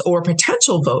voters or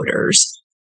potential voters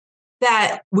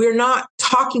that we're not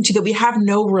talking to, that we have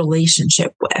no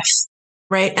relationship with,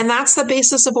 right? And that's the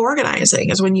basis of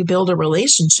organizing, is when you build a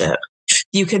relationship,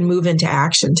 you can move into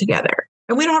action together.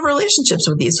 And we don't have relationships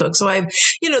with these folks. So I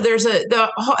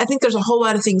think there's a whole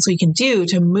lot of things we can do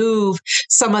to move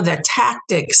some of the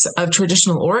tactics of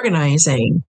traditional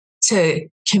organizing to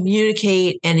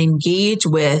communicate and engage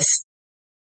with,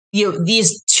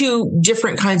 these two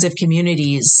different kinds of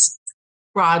communities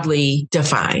broadly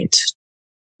defined.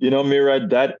 Mira,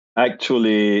 that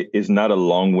actually is not a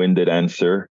long-winded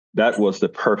answer. That was the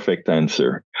perfect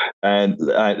answer. And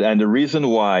the reason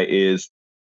why is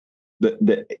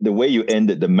the way you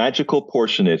ended. The magical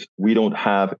portion is we don't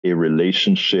have a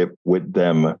relationship with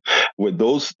them. With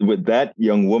that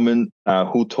young woman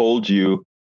who told you,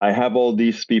 I have all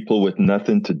these people with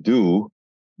nothing to do.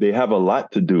 They have a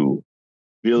lot to do,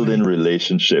 building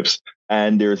relationships.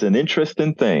 And there's an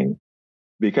interesting thing.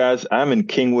 Because I'm in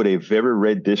Kingwood, a very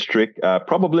red district,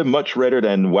 probably much redder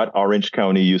than what Orange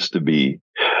County used to be.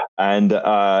 And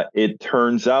it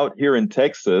turns out here in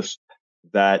Texas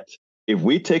that if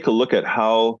we take a look at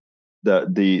how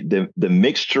the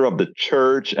mixture of the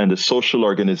church and the social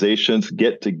organizations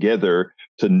get together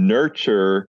to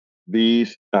nurture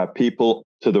these people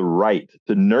to the right,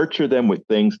 to nurture them with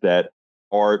things that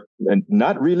are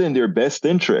not really in their best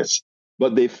interest,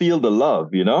 but they feel the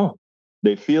love,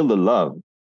 they feel the love.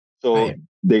 So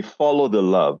They follow the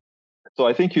love. So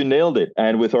I think you nailed it.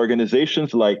 And with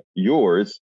organizations like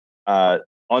yours,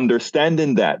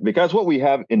 understanding that, because what we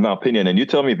have, in my opinion, and you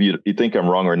tell me if you think I'm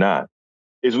wrong or not,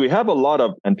 is we have a lot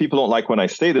of, and people don't like when I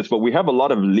say this, but we have a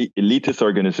lot of elitist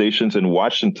organizations in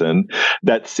Washington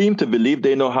that seem to believe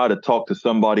they know how to talk to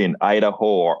somebody in Idaho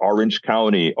or Orange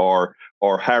County or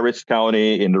Harris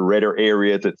County in the redder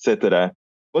areas, etc.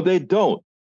 But they don't.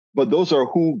 But those are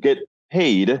who get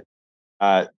paid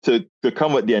to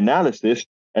come with the analysis.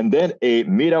 And then a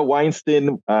Mira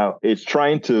Weinstein is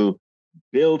trying to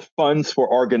build funds for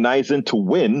organizing to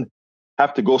win,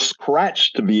 have to go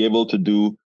scratch to be able to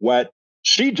do what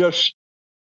she just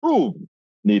proved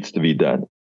needs to be done.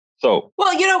 So,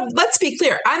 well, let's be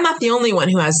clear. I'm not the only one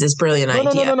who has this brilliant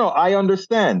idea. No. I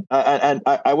understand. And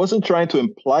I wasn't trying to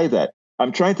imply that.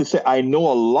 I'm trying to say I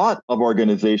know a lot of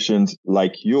organizations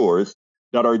like yours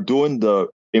that are doing the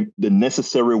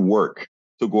necessary work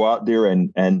to go out there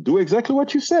and do exactly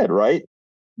what you said, right?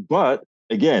 But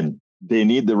again, they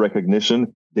need the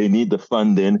recognition, they need the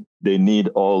funding, they need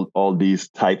all these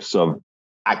types of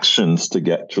actions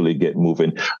to actually get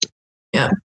moving. Yeah.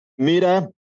 Mira,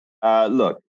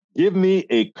 look, give me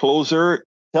a closer.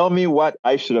 Tell me what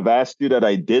I should have asked you that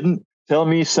I didn't. Tell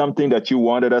me something that you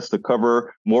wanted us to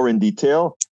cover more in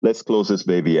detail. Let's close this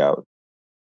baby out.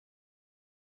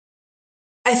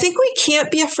 I think we can't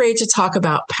be afraid to talk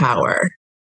about power.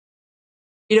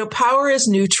 Power is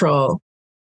neutral.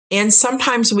 And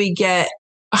sometimes we get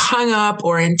hung up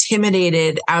or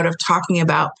intimidated out of talking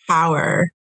about power.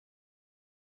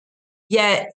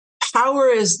 Yet power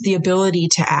is the ability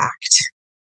to act.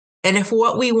 And if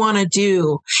what we want to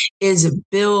do is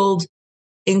build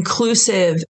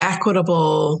inclusive,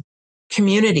 equitable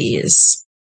communities,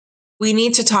 we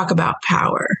need to talk about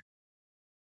power.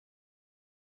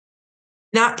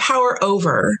 Not power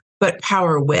over, but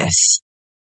power with.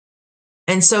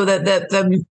 And so that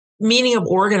the meaning of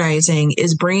organizing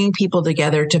is bringing people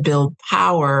together to build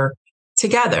power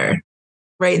together,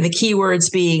 right? And the key words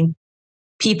being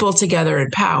people together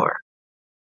and power.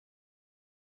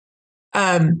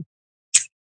 And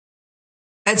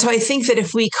so I think that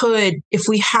if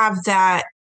we have that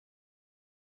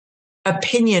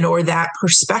opinion or that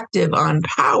perspective on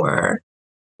power,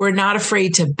 we're not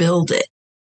afraid to build it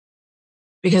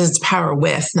because it's power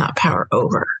with, not power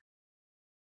over.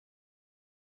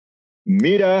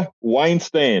 Mira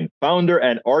Weinstein, founder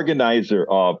and organizer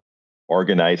of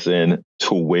Organizing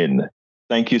to Win.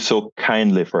 Thank you so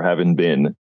kindly for having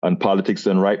been on Politics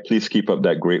Done Right. Please keep up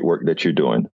that great work that you're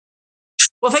doing.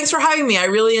 Well, thanks for having me. I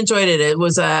really enjoyed it. It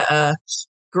was a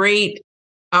great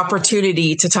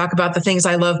opportunity to talk about the things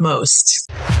I love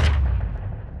most.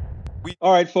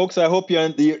 All right, folks, I hope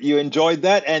you enjoyed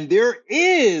that. And there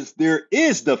is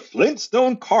the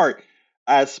Flintstone cart,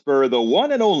 as per the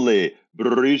one and only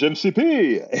Brige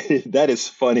MCP. That is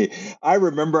funny. I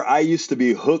remember I used to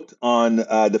be hooked on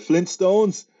the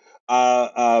Flintstones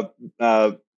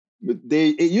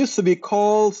It used to be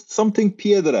called something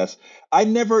Piedras. I've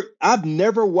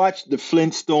never watched the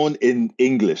Flintstone in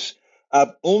English.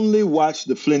 I've only watched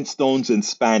the Flintstones in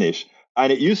Spanish,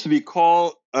 and it used to be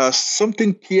called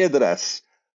something Piedras.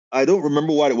 I don't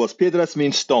remember what it was. Piedras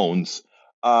means stones.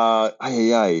 Ay,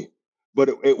 ay, ay. But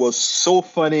it was so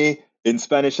funny in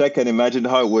Spanish. I can imagine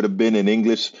how it would have been in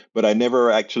English, but I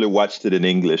never actually watched it in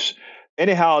English.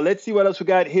 Anyhow, let's see what else we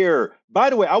got here. By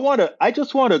the way, I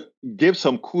just want to give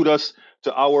some kudos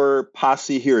to our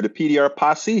posse here, the PDR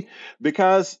posse,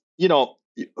 because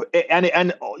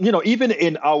and even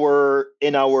in our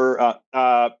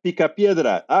Pica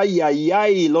Piedra, ay ay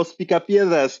ay, los Pica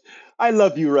Piedras. I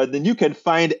love you, Rodney. You can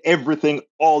find everything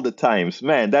all the times,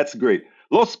 man. That's great.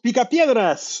 Los Pica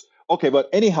Piedras. Okay, but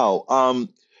anyhow,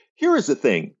 here is the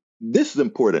thing. This is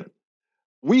important.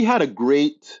 We had a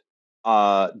great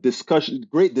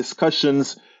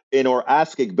discussions in our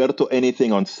Ask Egberto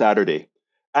Anything on Saturday.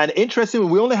 And interestingly,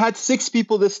 we only had 6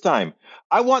 people this time.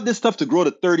 I want this stuff to grow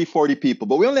to 30, 40 people,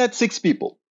 but we only had 6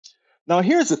 people. Now,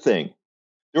 here's the thing.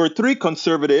 There were 3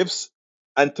 conservatives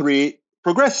and 3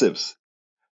 progressives.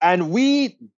 And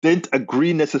we didn't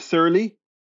agree necessarily,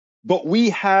 but we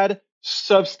had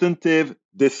substantive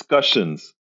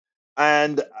discussions.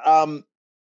 And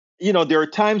there are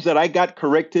times that I got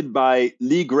corrected by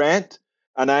Lee Grant,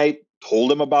 and I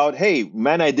told him about, hey,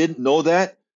 man, I didn't know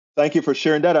that. Thank you for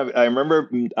sharing that. I remember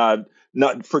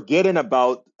not forgetting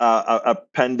about a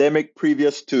pandemic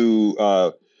previous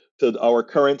to our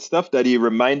current stuff that he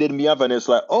reminded me of, and it's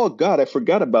like, oh God, I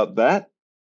forgot about that.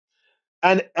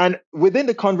 And within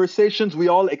the conversations, we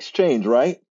all exchange,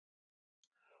 right?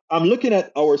 I'm looking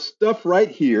at our stuff right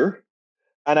here,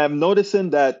 and I'm noticing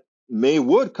that May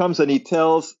Wood comes and he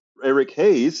tells Eric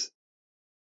Hayes,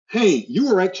 hey, you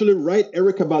were actually right,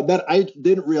 Eric, about that. I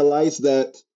didn't realize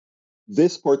that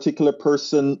this particular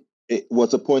person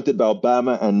was appointed by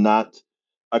Obama and not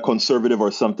a conservative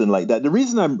or something like that. The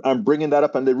reason I'm bringing that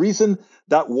up, and the reason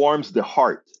that warms the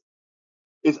heart,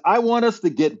 is I want us to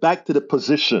get back to the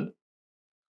position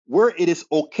where it is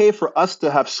okay for us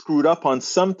to have screwed up on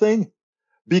something,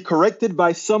 be corrected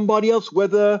by somebody else,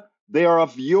 whether they are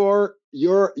of your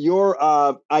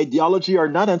ideology or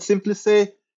not, and simply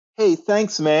say, hey,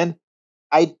 thanks, man.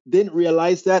 I didn't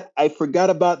realize that. I forgot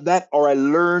about that, or I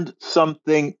learned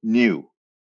something new.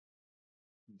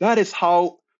 That is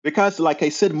how, because like I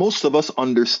said, most of us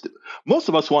want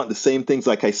the same things,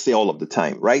 like I say all of the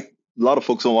time, right? A lot of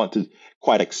folks don't want to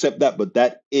quite accept that, but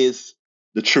that is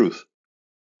the truth.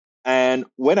 And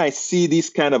when I see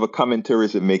these kind of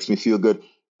commentaries, it makes me feel good.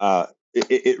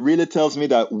 It really tells me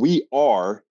that we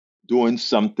are doing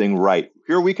something right.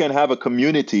 Here we can have a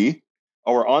community,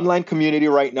 our online community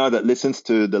right now, that listens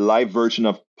to the live version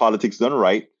of Politics Done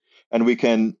Right, and we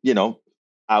can,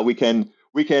 we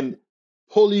can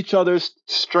pull each other's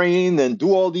string and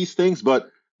do all these things, but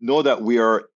know that we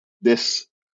are this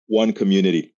one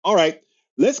community. All right,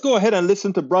 let's go ahead and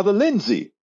listen to Brother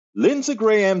Lindsey. Lindsey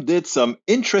Graham did some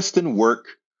interesting work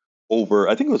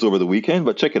I think it was over the weekend,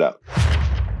 but check it out.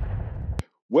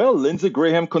 Well, Lindsey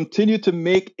Graham continued to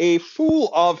make a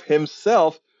fool of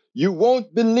himself. You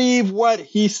won't believe what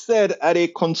he said at a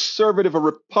conservative or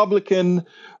Republican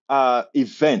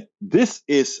event. This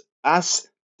is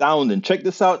astounding. Check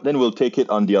this out, then we'll take it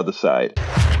on the other side.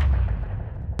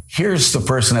 Here's the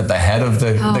person at the head of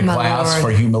the class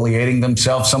for humiliating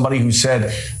themselves. Somebody who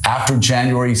said after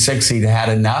January 6th he'd had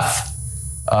enough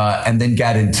and then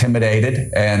got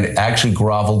intimidated and actually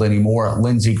groveled anymore.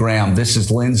 Lindsey Graham. This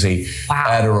is Lindsey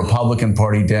at a Republican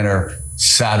Party dinner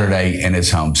Saturday in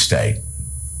his home state.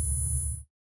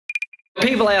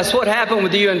 People ask, what happened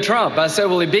with you and Trump? I said,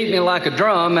 well, he beat me like a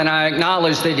drum, and I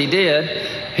acknowledged that he did.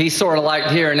 He sort of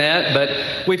liked hearing that,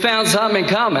 but we found something in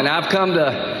common. I've come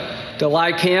to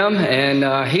like him,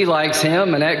 and he likes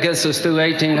him, and that gets us through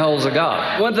 18 holes of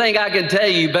golf. One thing I can tell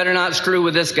you, you better not screw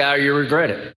with this guy or you regret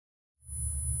it.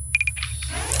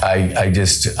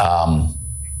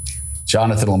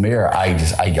 Jonathan Lemire, I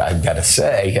got to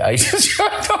say, I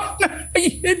don't know how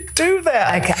you do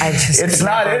that. It's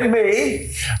not in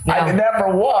me. No. I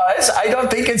never was. I don't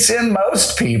think it's in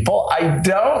most people. I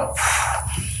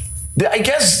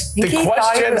guess the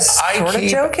question I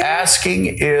keep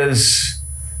asking is,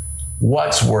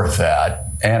 what's worth that?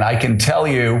 And I can tell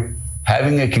you,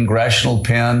 having a congressional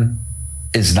pin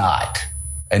is not.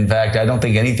 In fact, I don't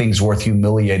think anything's worth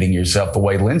humiliating yourself the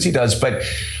way Lindsey does. But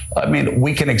I mean,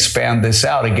 we can expand this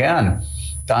out again.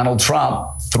 Donald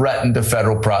Trump threatened a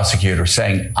federal prosecutor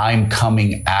saying, I'm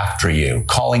coming after you,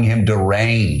 calling him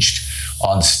deranged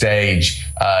on stage,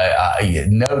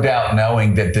 no doubt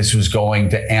knowing that this was going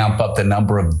to amp up the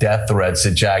number of death threats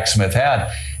that Jack Smith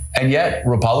had. And yet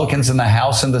Republicans in the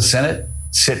House and the Senate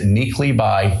sit meekly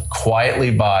by,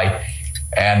 quietly by,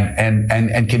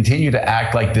 and continue to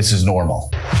act like this is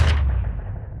normal.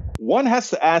 One has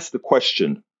to ask the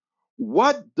question,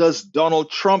 what does Donald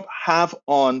Trump have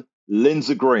on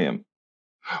Lindsey Graham?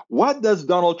 What does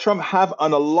Donald Trump have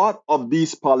on a lot of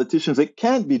these politicians? It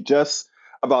can't be just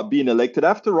about being elected.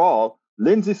 After all,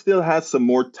 Lindsey still has some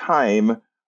more time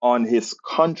on his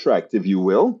contract, if you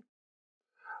will.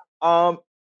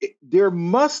 There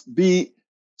must be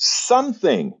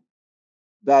something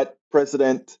that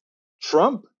President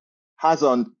Trump has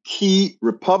on key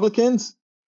Republicans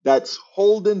that's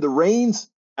holding the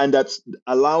reins and that's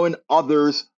allowing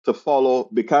others to follow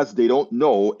because they don't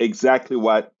know exactly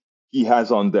what he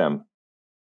has on them.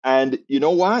 And you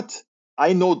know what?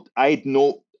 I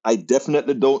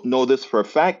definitely don't know this for a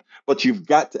fact, but you've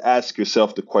got to ask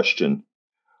yourself the question,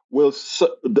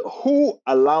 who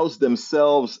allows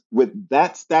themselves with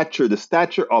that stature, the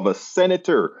stature of a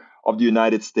senator of the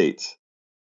United States,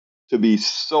 to be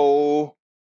so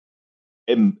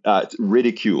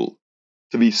ridiculed,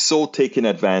 to be so taken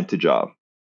advantage of?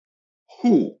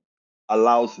 Who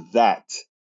allows that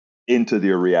into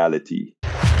their reality?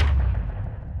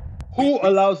 Who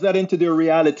allows that into their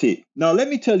reality? Now, let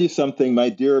me tell you something, my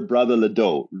dear brother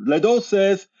Ledo. Ledo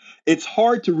says, it's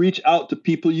hard to reach out to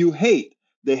people you hate.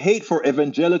 The hate for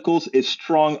evangelicals is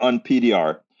strong on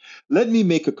PDR. Let me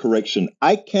make a correction.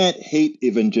 I can't hate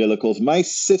evangelicals. My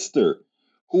sister,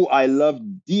 who I love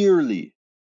dearly,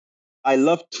 I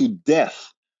love to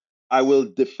death. I will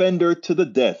defend her to the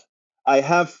death. I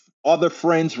have other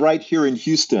friends right here in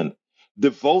Houston,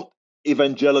 devout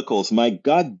evangelicals. My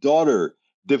goddaughter,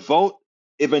 devout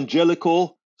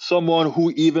evangelical, someone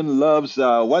who even loves,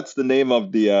 what's the name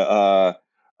of the,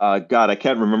 God, I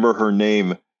can't remember her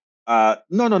name.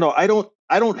 No, I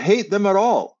don't hate them at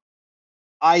all.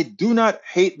 I do not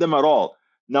hate them at all.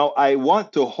 Now, I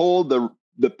want to hold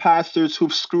the pastors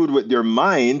who've screwed with their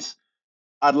minds.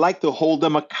 I'd like to hold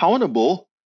them accountable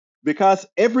because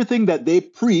everything that they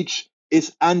preach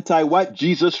is anti what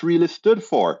Jesus really stood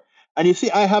for. And you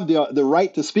see, I have the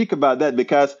right to speak about that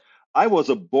because I was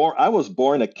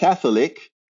born a Catholic,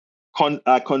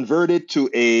 converted to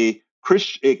a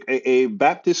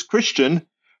Baptist Christian,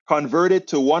 converted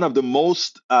to one of the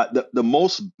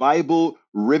most Bible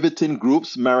riveting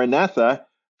groups, Maranatha,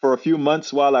 for a few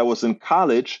months while I was in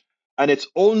college. And it's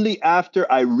only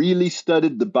after I really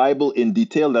studied the Bible in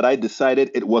detail that I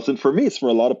decided it wasn't for me. It's for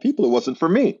a lot of people. It wasn't for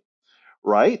me,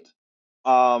 right?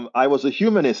 I was a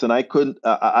humanist, and I couldn't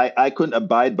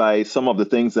abide by some of the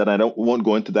things that won't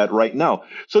go into that right now.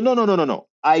 So no.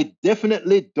 I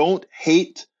definitely don't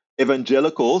hate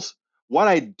evangelicals. What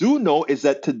I do know is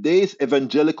that today's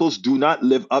evangelicals do not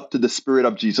live up to the spirit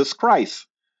of Jesus Christ.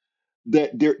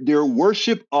 Their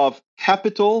worship of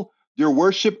capital, their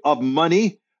worship of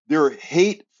money, their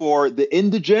hate for the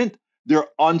indigent, their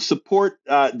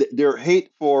their hate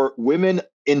for women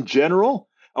in general.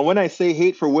 And when I say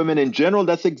hate for women in general,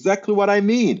 that's exactly what I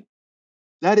mean.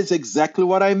 That is exactly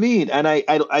what I mean. And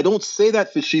I don't say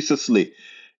that facetiously.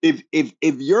 If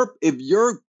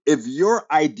your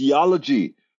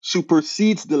ideology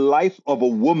supersedes the life of a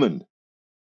woman,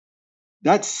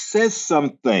 that says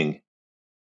something.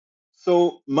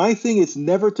 So my thing is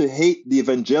never to hate the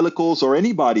evangelicals or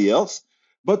anybody else,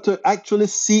 but to actually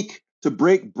seek to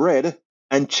break bread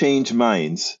and change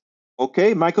minds.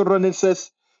 Okay, Michael Ronin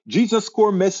says, Jesus'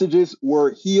 core messages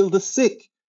were heal the sick,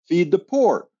 feed the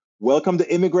poor, welcome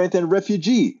the immigrant and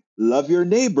refugee, love your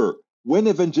neighbor. When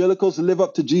evangelicals live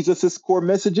up to Jesus' core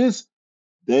messages,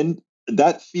 then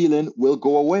that feeling will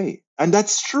go away. And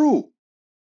that's true.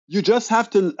 You just have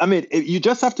to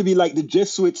be like the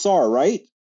Jesuits are, right?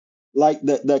 Like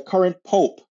the current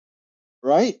Pope,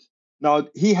 right? Now,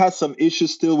 he has some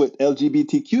issues still with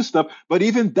LGBTQ stuff, but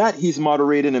even that he's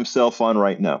moderating himself on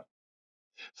right now.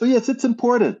 So yes, it's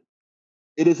important.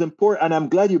 It is important. And I'm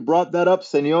glad you brought that up,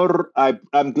 Senor.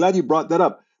 I'm glad you brought that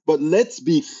up. But let's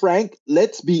be frank.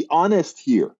 Let's be honest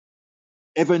here.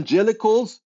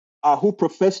 Evangelicals who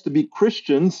profess to be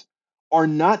Christians are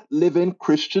not living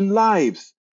Christian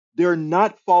lives. They're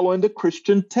not following the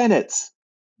Christian tenets.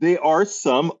 They are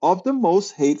some of the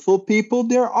most hateful people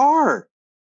there are.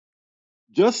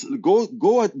 Just go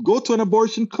to an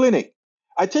abortion clinic.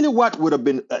 I tell you what would have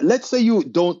been, let's say you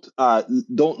don't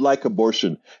like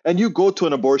abortion and you go to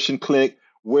an abortion clinic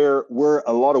where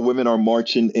a lot of women are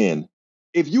marching in.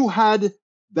 If you had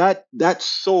that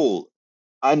soul,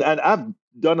 and I've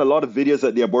done a lot of videos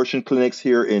at the abortion clinics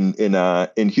here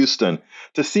in Houston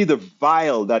to see the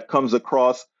vile that comes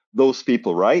across those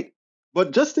people, right?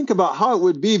 But just think about how it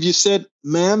would be if you said,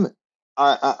 ma'am,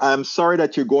 I'm sorry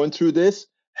that you're going through this.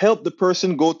 help the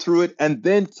person go through it, and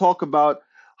then talk about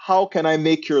how can I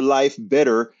make your life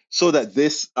better so that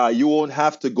you won't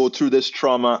have to go through this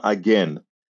trauma again.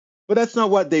 But that's not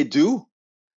what they do.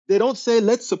 They don't say,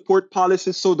 let's support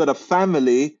policies so that a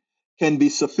family can be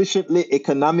sufficiently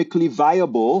economically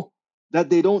viable that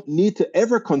they don't need to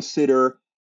ever consider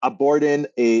aborting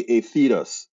a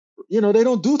fetus. They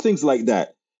don't do things like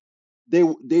that.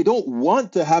 They don't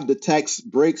want to have the tax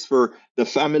breaks for the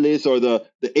families or the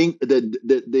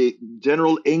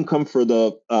general income for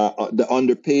the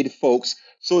underpaid folks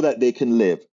so that they can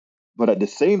live. But at the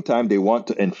same time, they want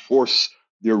to enforce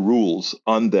their rules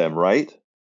on them, right?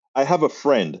 I have a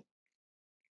friend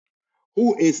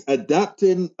who is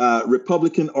adapting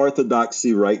Republican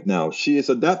orthodoxy right now. She is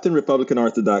adapting Republican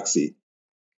orthodoxy.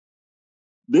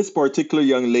 This particular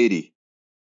young lady,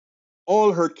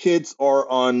 all her kids are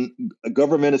on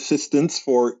government assistance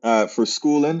for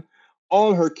schooling.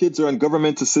 All her kids are on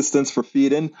government assistance for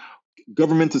feeding,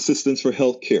 government assistance for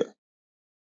health care.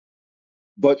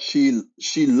 But she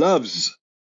loves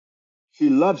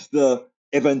the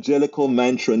evangelical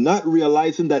mantra, not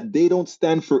realizing that they don't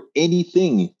stand for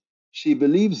anything she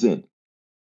believes in,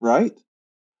 right?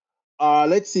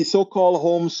 Let's see, so-called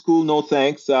homeschool, no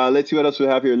thanks. Let's see what else we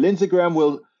have here. Lindsey Graham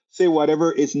will say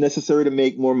whatever is necessary to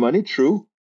make more money, true.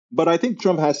 But I think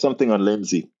Trump has something on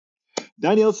Lindsey.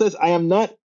 Daniel says, I am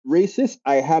not racist.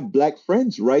 I have black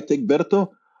friends, right, Egberto?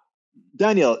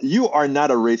 Daniel, you are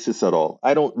not a racist at all.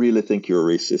 I don't really think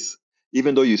you're a racist,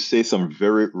 even though you say some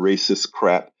very racist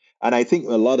crap. And I think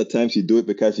a lot of times you do it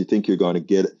because you think you're going to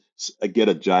get a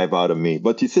jive out of me.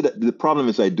 But you see, that the problem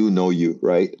is I do know you,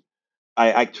 right?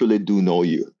 I actually do know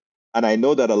you. And I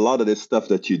know that a lot of this stuff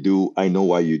that you do, I know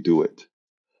why you do it.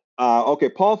 Okay,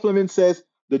 Paul Fleming says,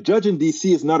 the judge in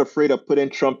D.C. is not afraid of putting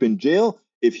Trump in jail.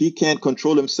 If he can't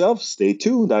control himself, stay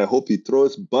tuned. I hope he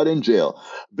throws butt in jail.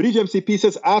 Bridge MCP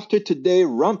says, after today,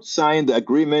 Rump signed the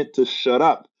agreement to shut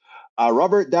up.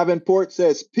 Robert Davenport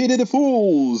says, pity the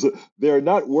fools. They're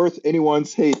not worth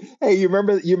anyone's hate. Hey, you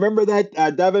remember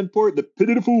that, Davenport? The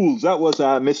pity the fools. That was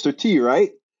Mr. T,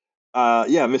 right?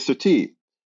 Yeah, Mr. T.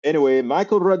 Anyway,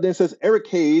 Michael Rudden says, Eric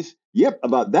Hayes, yep,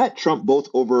 about that, Trump both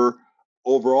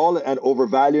overall and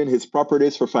overvaluing his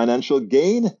properties for financial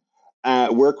gain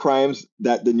were crimes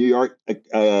that the New York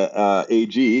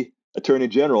AG, Attorney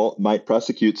General, might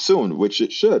prosecute soon, which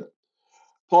it should.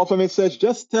 Paul Fleming says,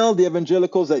 just tell the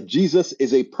evangelicals that Jesus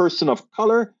is a person of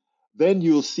color, then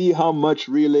you'll see how much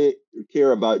really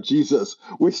care about Jesus,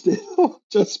 which they don't,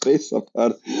 just based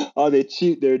upon how they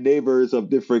cheat their neighbors of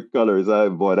different colors. Oh,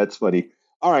 boy, that's funny.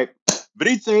 All right.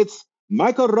 Brit says,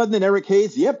 Michael Rudden and Eric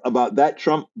Hayes, yep, about that,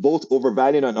 Trump both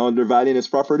overvaluing and undervaluing his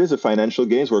properties and financial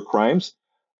gains were crimes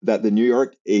that the New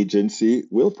York agency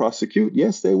will prosecute.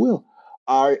 Yes, they will.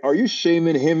 Are you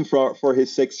shaming him for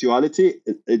his sexuality?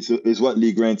 Is what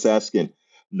Lee Grant's asking.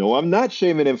 No, I'm not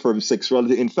shaming him for his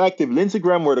sexuality. In fact, if Lindsey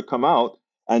Graham were to come out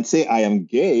and say, I am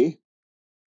gay,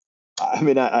 I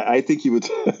mean, I think he would,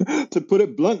 to put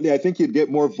it bluntly, I think he'd get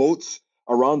more votes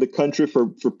around the country for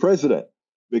president.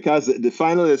 Because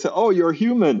finally they say, oh, you're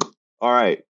human. All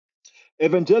right.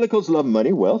 Evangelicals love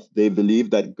money, wealth. They believe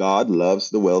that God loves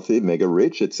the wealthy, mega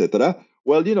rich, etc.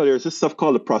 Well, there's this stuff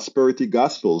called the prosperity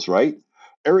gospels, right?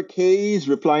 Eric Hayes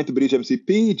replying to British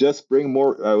MCP, just bring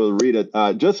more, I will read it.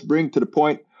 Just bring to the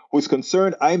point who's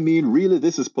concerned. I mean, really,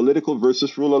 this is political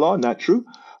versus rule of law. Not true.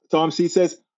 Tom C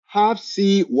says, have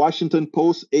C Washington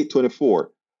Post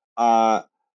 824.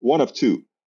 One of two.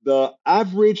 The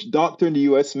average doctor in the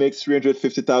U.S. makes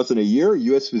 $350,000 a year.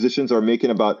 U.S. physicians are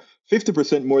making about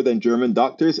 50% more than German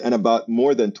doctors and about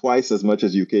more than twice as much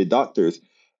as UK doctors.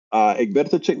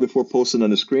 Egberto, check before posting on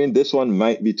the screen. This one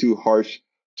might be too harsh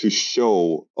to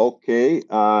show. Okay,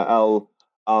 I'll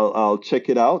check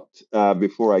it out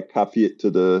before I copy it to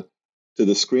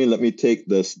the screen. Let me take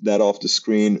that off the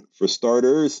screen for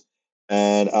starters,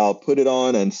 and I'll put it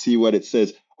on and see what it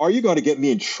says. Are you going to get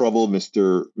me in trouble,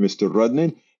 Mr.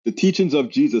 Rudnin? The teachings of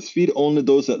Jesus: feed only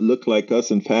those that look like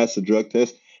us and pass the drug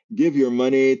test. Give your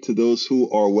money to those who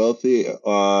are wealthy.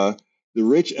 The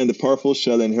rich and the powerful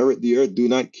shall inherit the earth. Do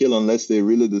not kill unless they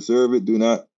really deserve it. Do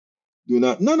not.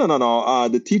 No.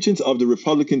 The teachings of the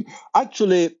Republican.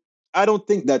 Actually, I don't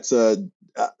think that's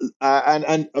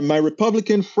and my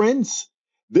Republican friends.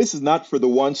 This is not for the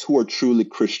ones who are truly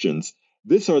Christians.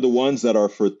 These are the ones that are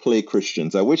for play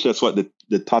Christians. I wish that's what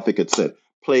the topic had said.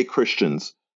 Play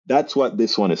Christians. That's what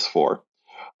this one is for.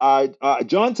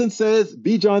 Johnson says,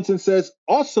 B. Johnson says,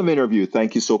 awesome interview.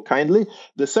 Thank you so kindly.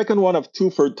 The second one of two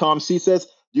for Tom C. says,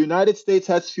 the United States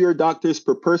has fewer doctors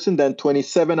per person than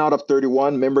 27 out of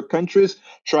 31 member countries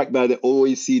tracked by the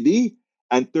OECD.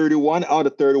 and 31 out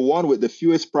of 31 with the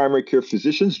fewest primary care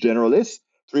physicians, generalists,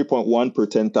 3.1 per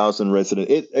 10,000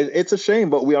 residents. It's a shame,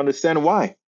 but we understand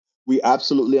why. We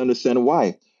absolutely understand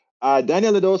why.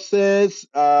 Daniel Lado says,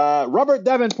 Robert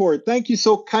Davenport, thank you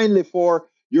so kindly for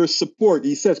your support.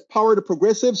 He says, power to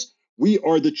progressives. We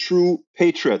are the true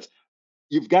patriots.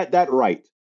 You've got that right.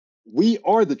 We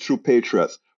are the true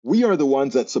patriots. We are the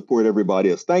ones that support everybody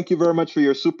else. Thank you very much for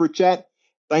your super chat.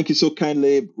 Thank you so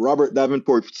kindly, Robert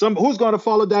Davenport. Who's going to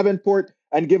follow Davenport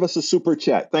and give us a super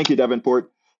chat? Thank you,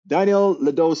 Davenport. Daniel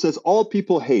Lado says, all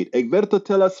people hate. Egberto,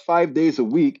 tell us 5 days a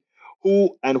week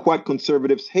who and what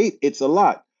conservatives hate. It's a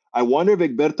lot. I wonder if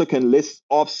Egberto can list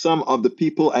off some of the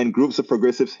people and groups of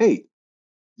progressives hate.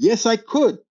 Yes, I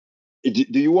could.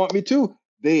 Do you want me to?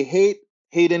 They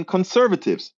hating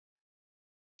conservatives.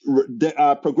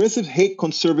 Progressives hate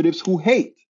conservatives who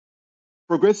hate.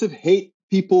 Progressives hate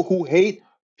people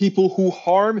who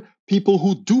harm, people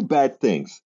who do bad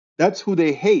things. That's who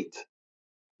they hate.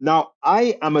 Now,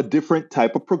 I am a different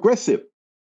type of progressive.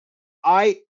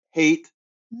 I hate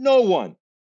no one.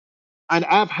 And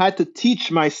I've had to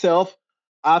teach myself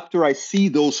after I see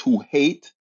those who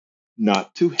hate,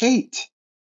 not to hate.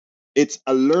 It's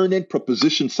a learning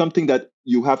proposition, something that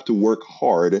you have to work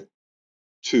hard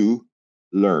to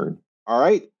learn. All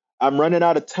right. I'm running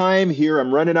out of time here.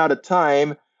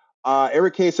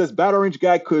 Eric Hayes says, Bad Orange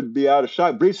Guy could be out of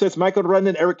shot. Brief says, Michael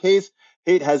Rundin, Eric Hayes,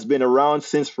 hate has been around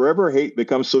since forever. Hate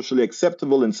becomes socially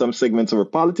acceptable in some segments of our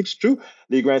politics. True.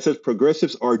 Lee Grant says,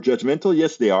 progressives are judgmental.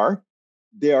 Yes, they are.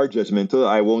 They are judgmental.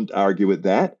 I won't argue with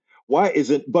that. Why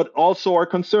isn't, but also are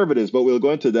conservatives, but we'll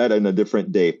go into that in a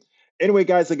different day. Anyway,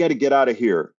 guys, I got to get out of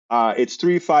here. It's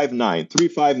 359.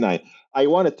 I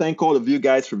want to thank all of you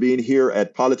guys for being here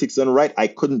at Politics Done Right. I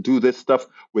couldn't do this stuff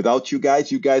without you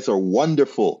guys. You guys are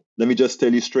wonderful. Let me just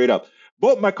tell you straight up.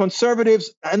 Both my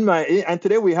conservatives and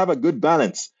today we have a good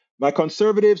balance. My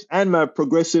conservatives and my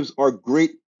progressives are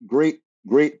great, great,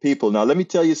 great people. Now, let me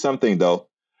tell you something, though.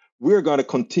 We're going to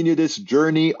continue this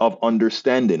journey of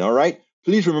understanding, all right?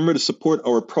 Please remember to support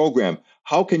our program.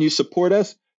 How can you support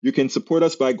us? You can support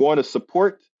us by going to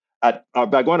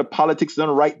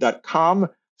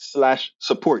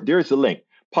politicsdoneright.com/support. There's the link,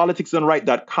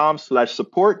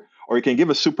 politicsdoneright.com/support, or you can give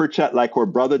a super chat like our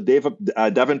brother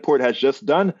Davenport has just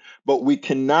done. But we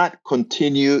cannot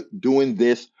continue doing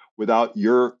this without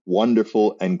your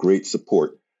wonderful and great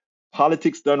support.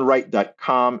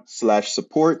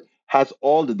 politicsdoneright.com/support has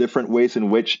all the different ways in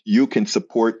which you can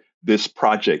support this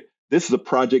project. This is a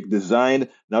project designed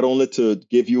not only to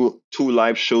give you 2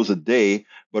 live shows a day,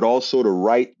 but also to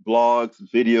write blogs,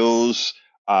 videos,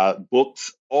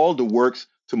 books, all the works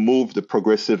to move the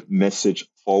progressive message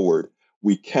forward.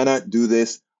 We cannot do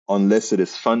this unless it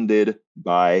is funded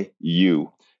by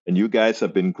you. And you guys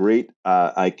have been great.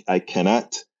 I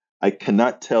cannot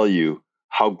tell you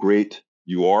how great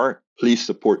you are. Please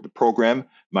support the program.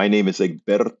 My name is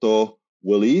Egberto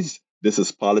Willies. This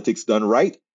is Politics Done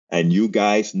Right. And you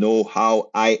guys know how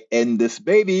I end this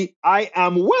baby. I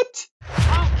am what?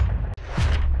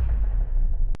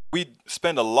 We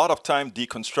spend a lot of time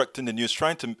deconstructing the news,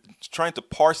 trying to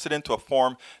parse it into a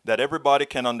form that everybody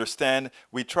can understand.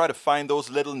 We try to find those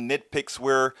little nitpicks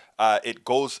where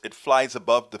it flies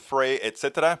above the fray,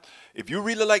 etc. If you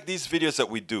really like these videos that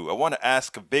we do, I want to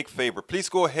ask a big favor. Please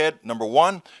go ahead. Number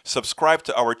 1, subscribe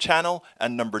to our channel.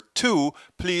 And number 2,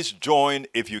 please join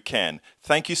if you can.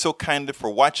 Thank you so kindly for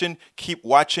watching. Keep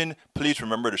watching. Please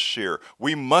remember to share.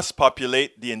 We must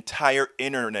populate the entire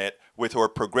internet with our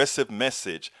progressive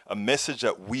message, a message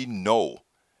that we know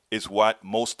is what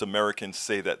most Americans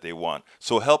say that they want.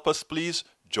 So help us, please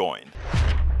join.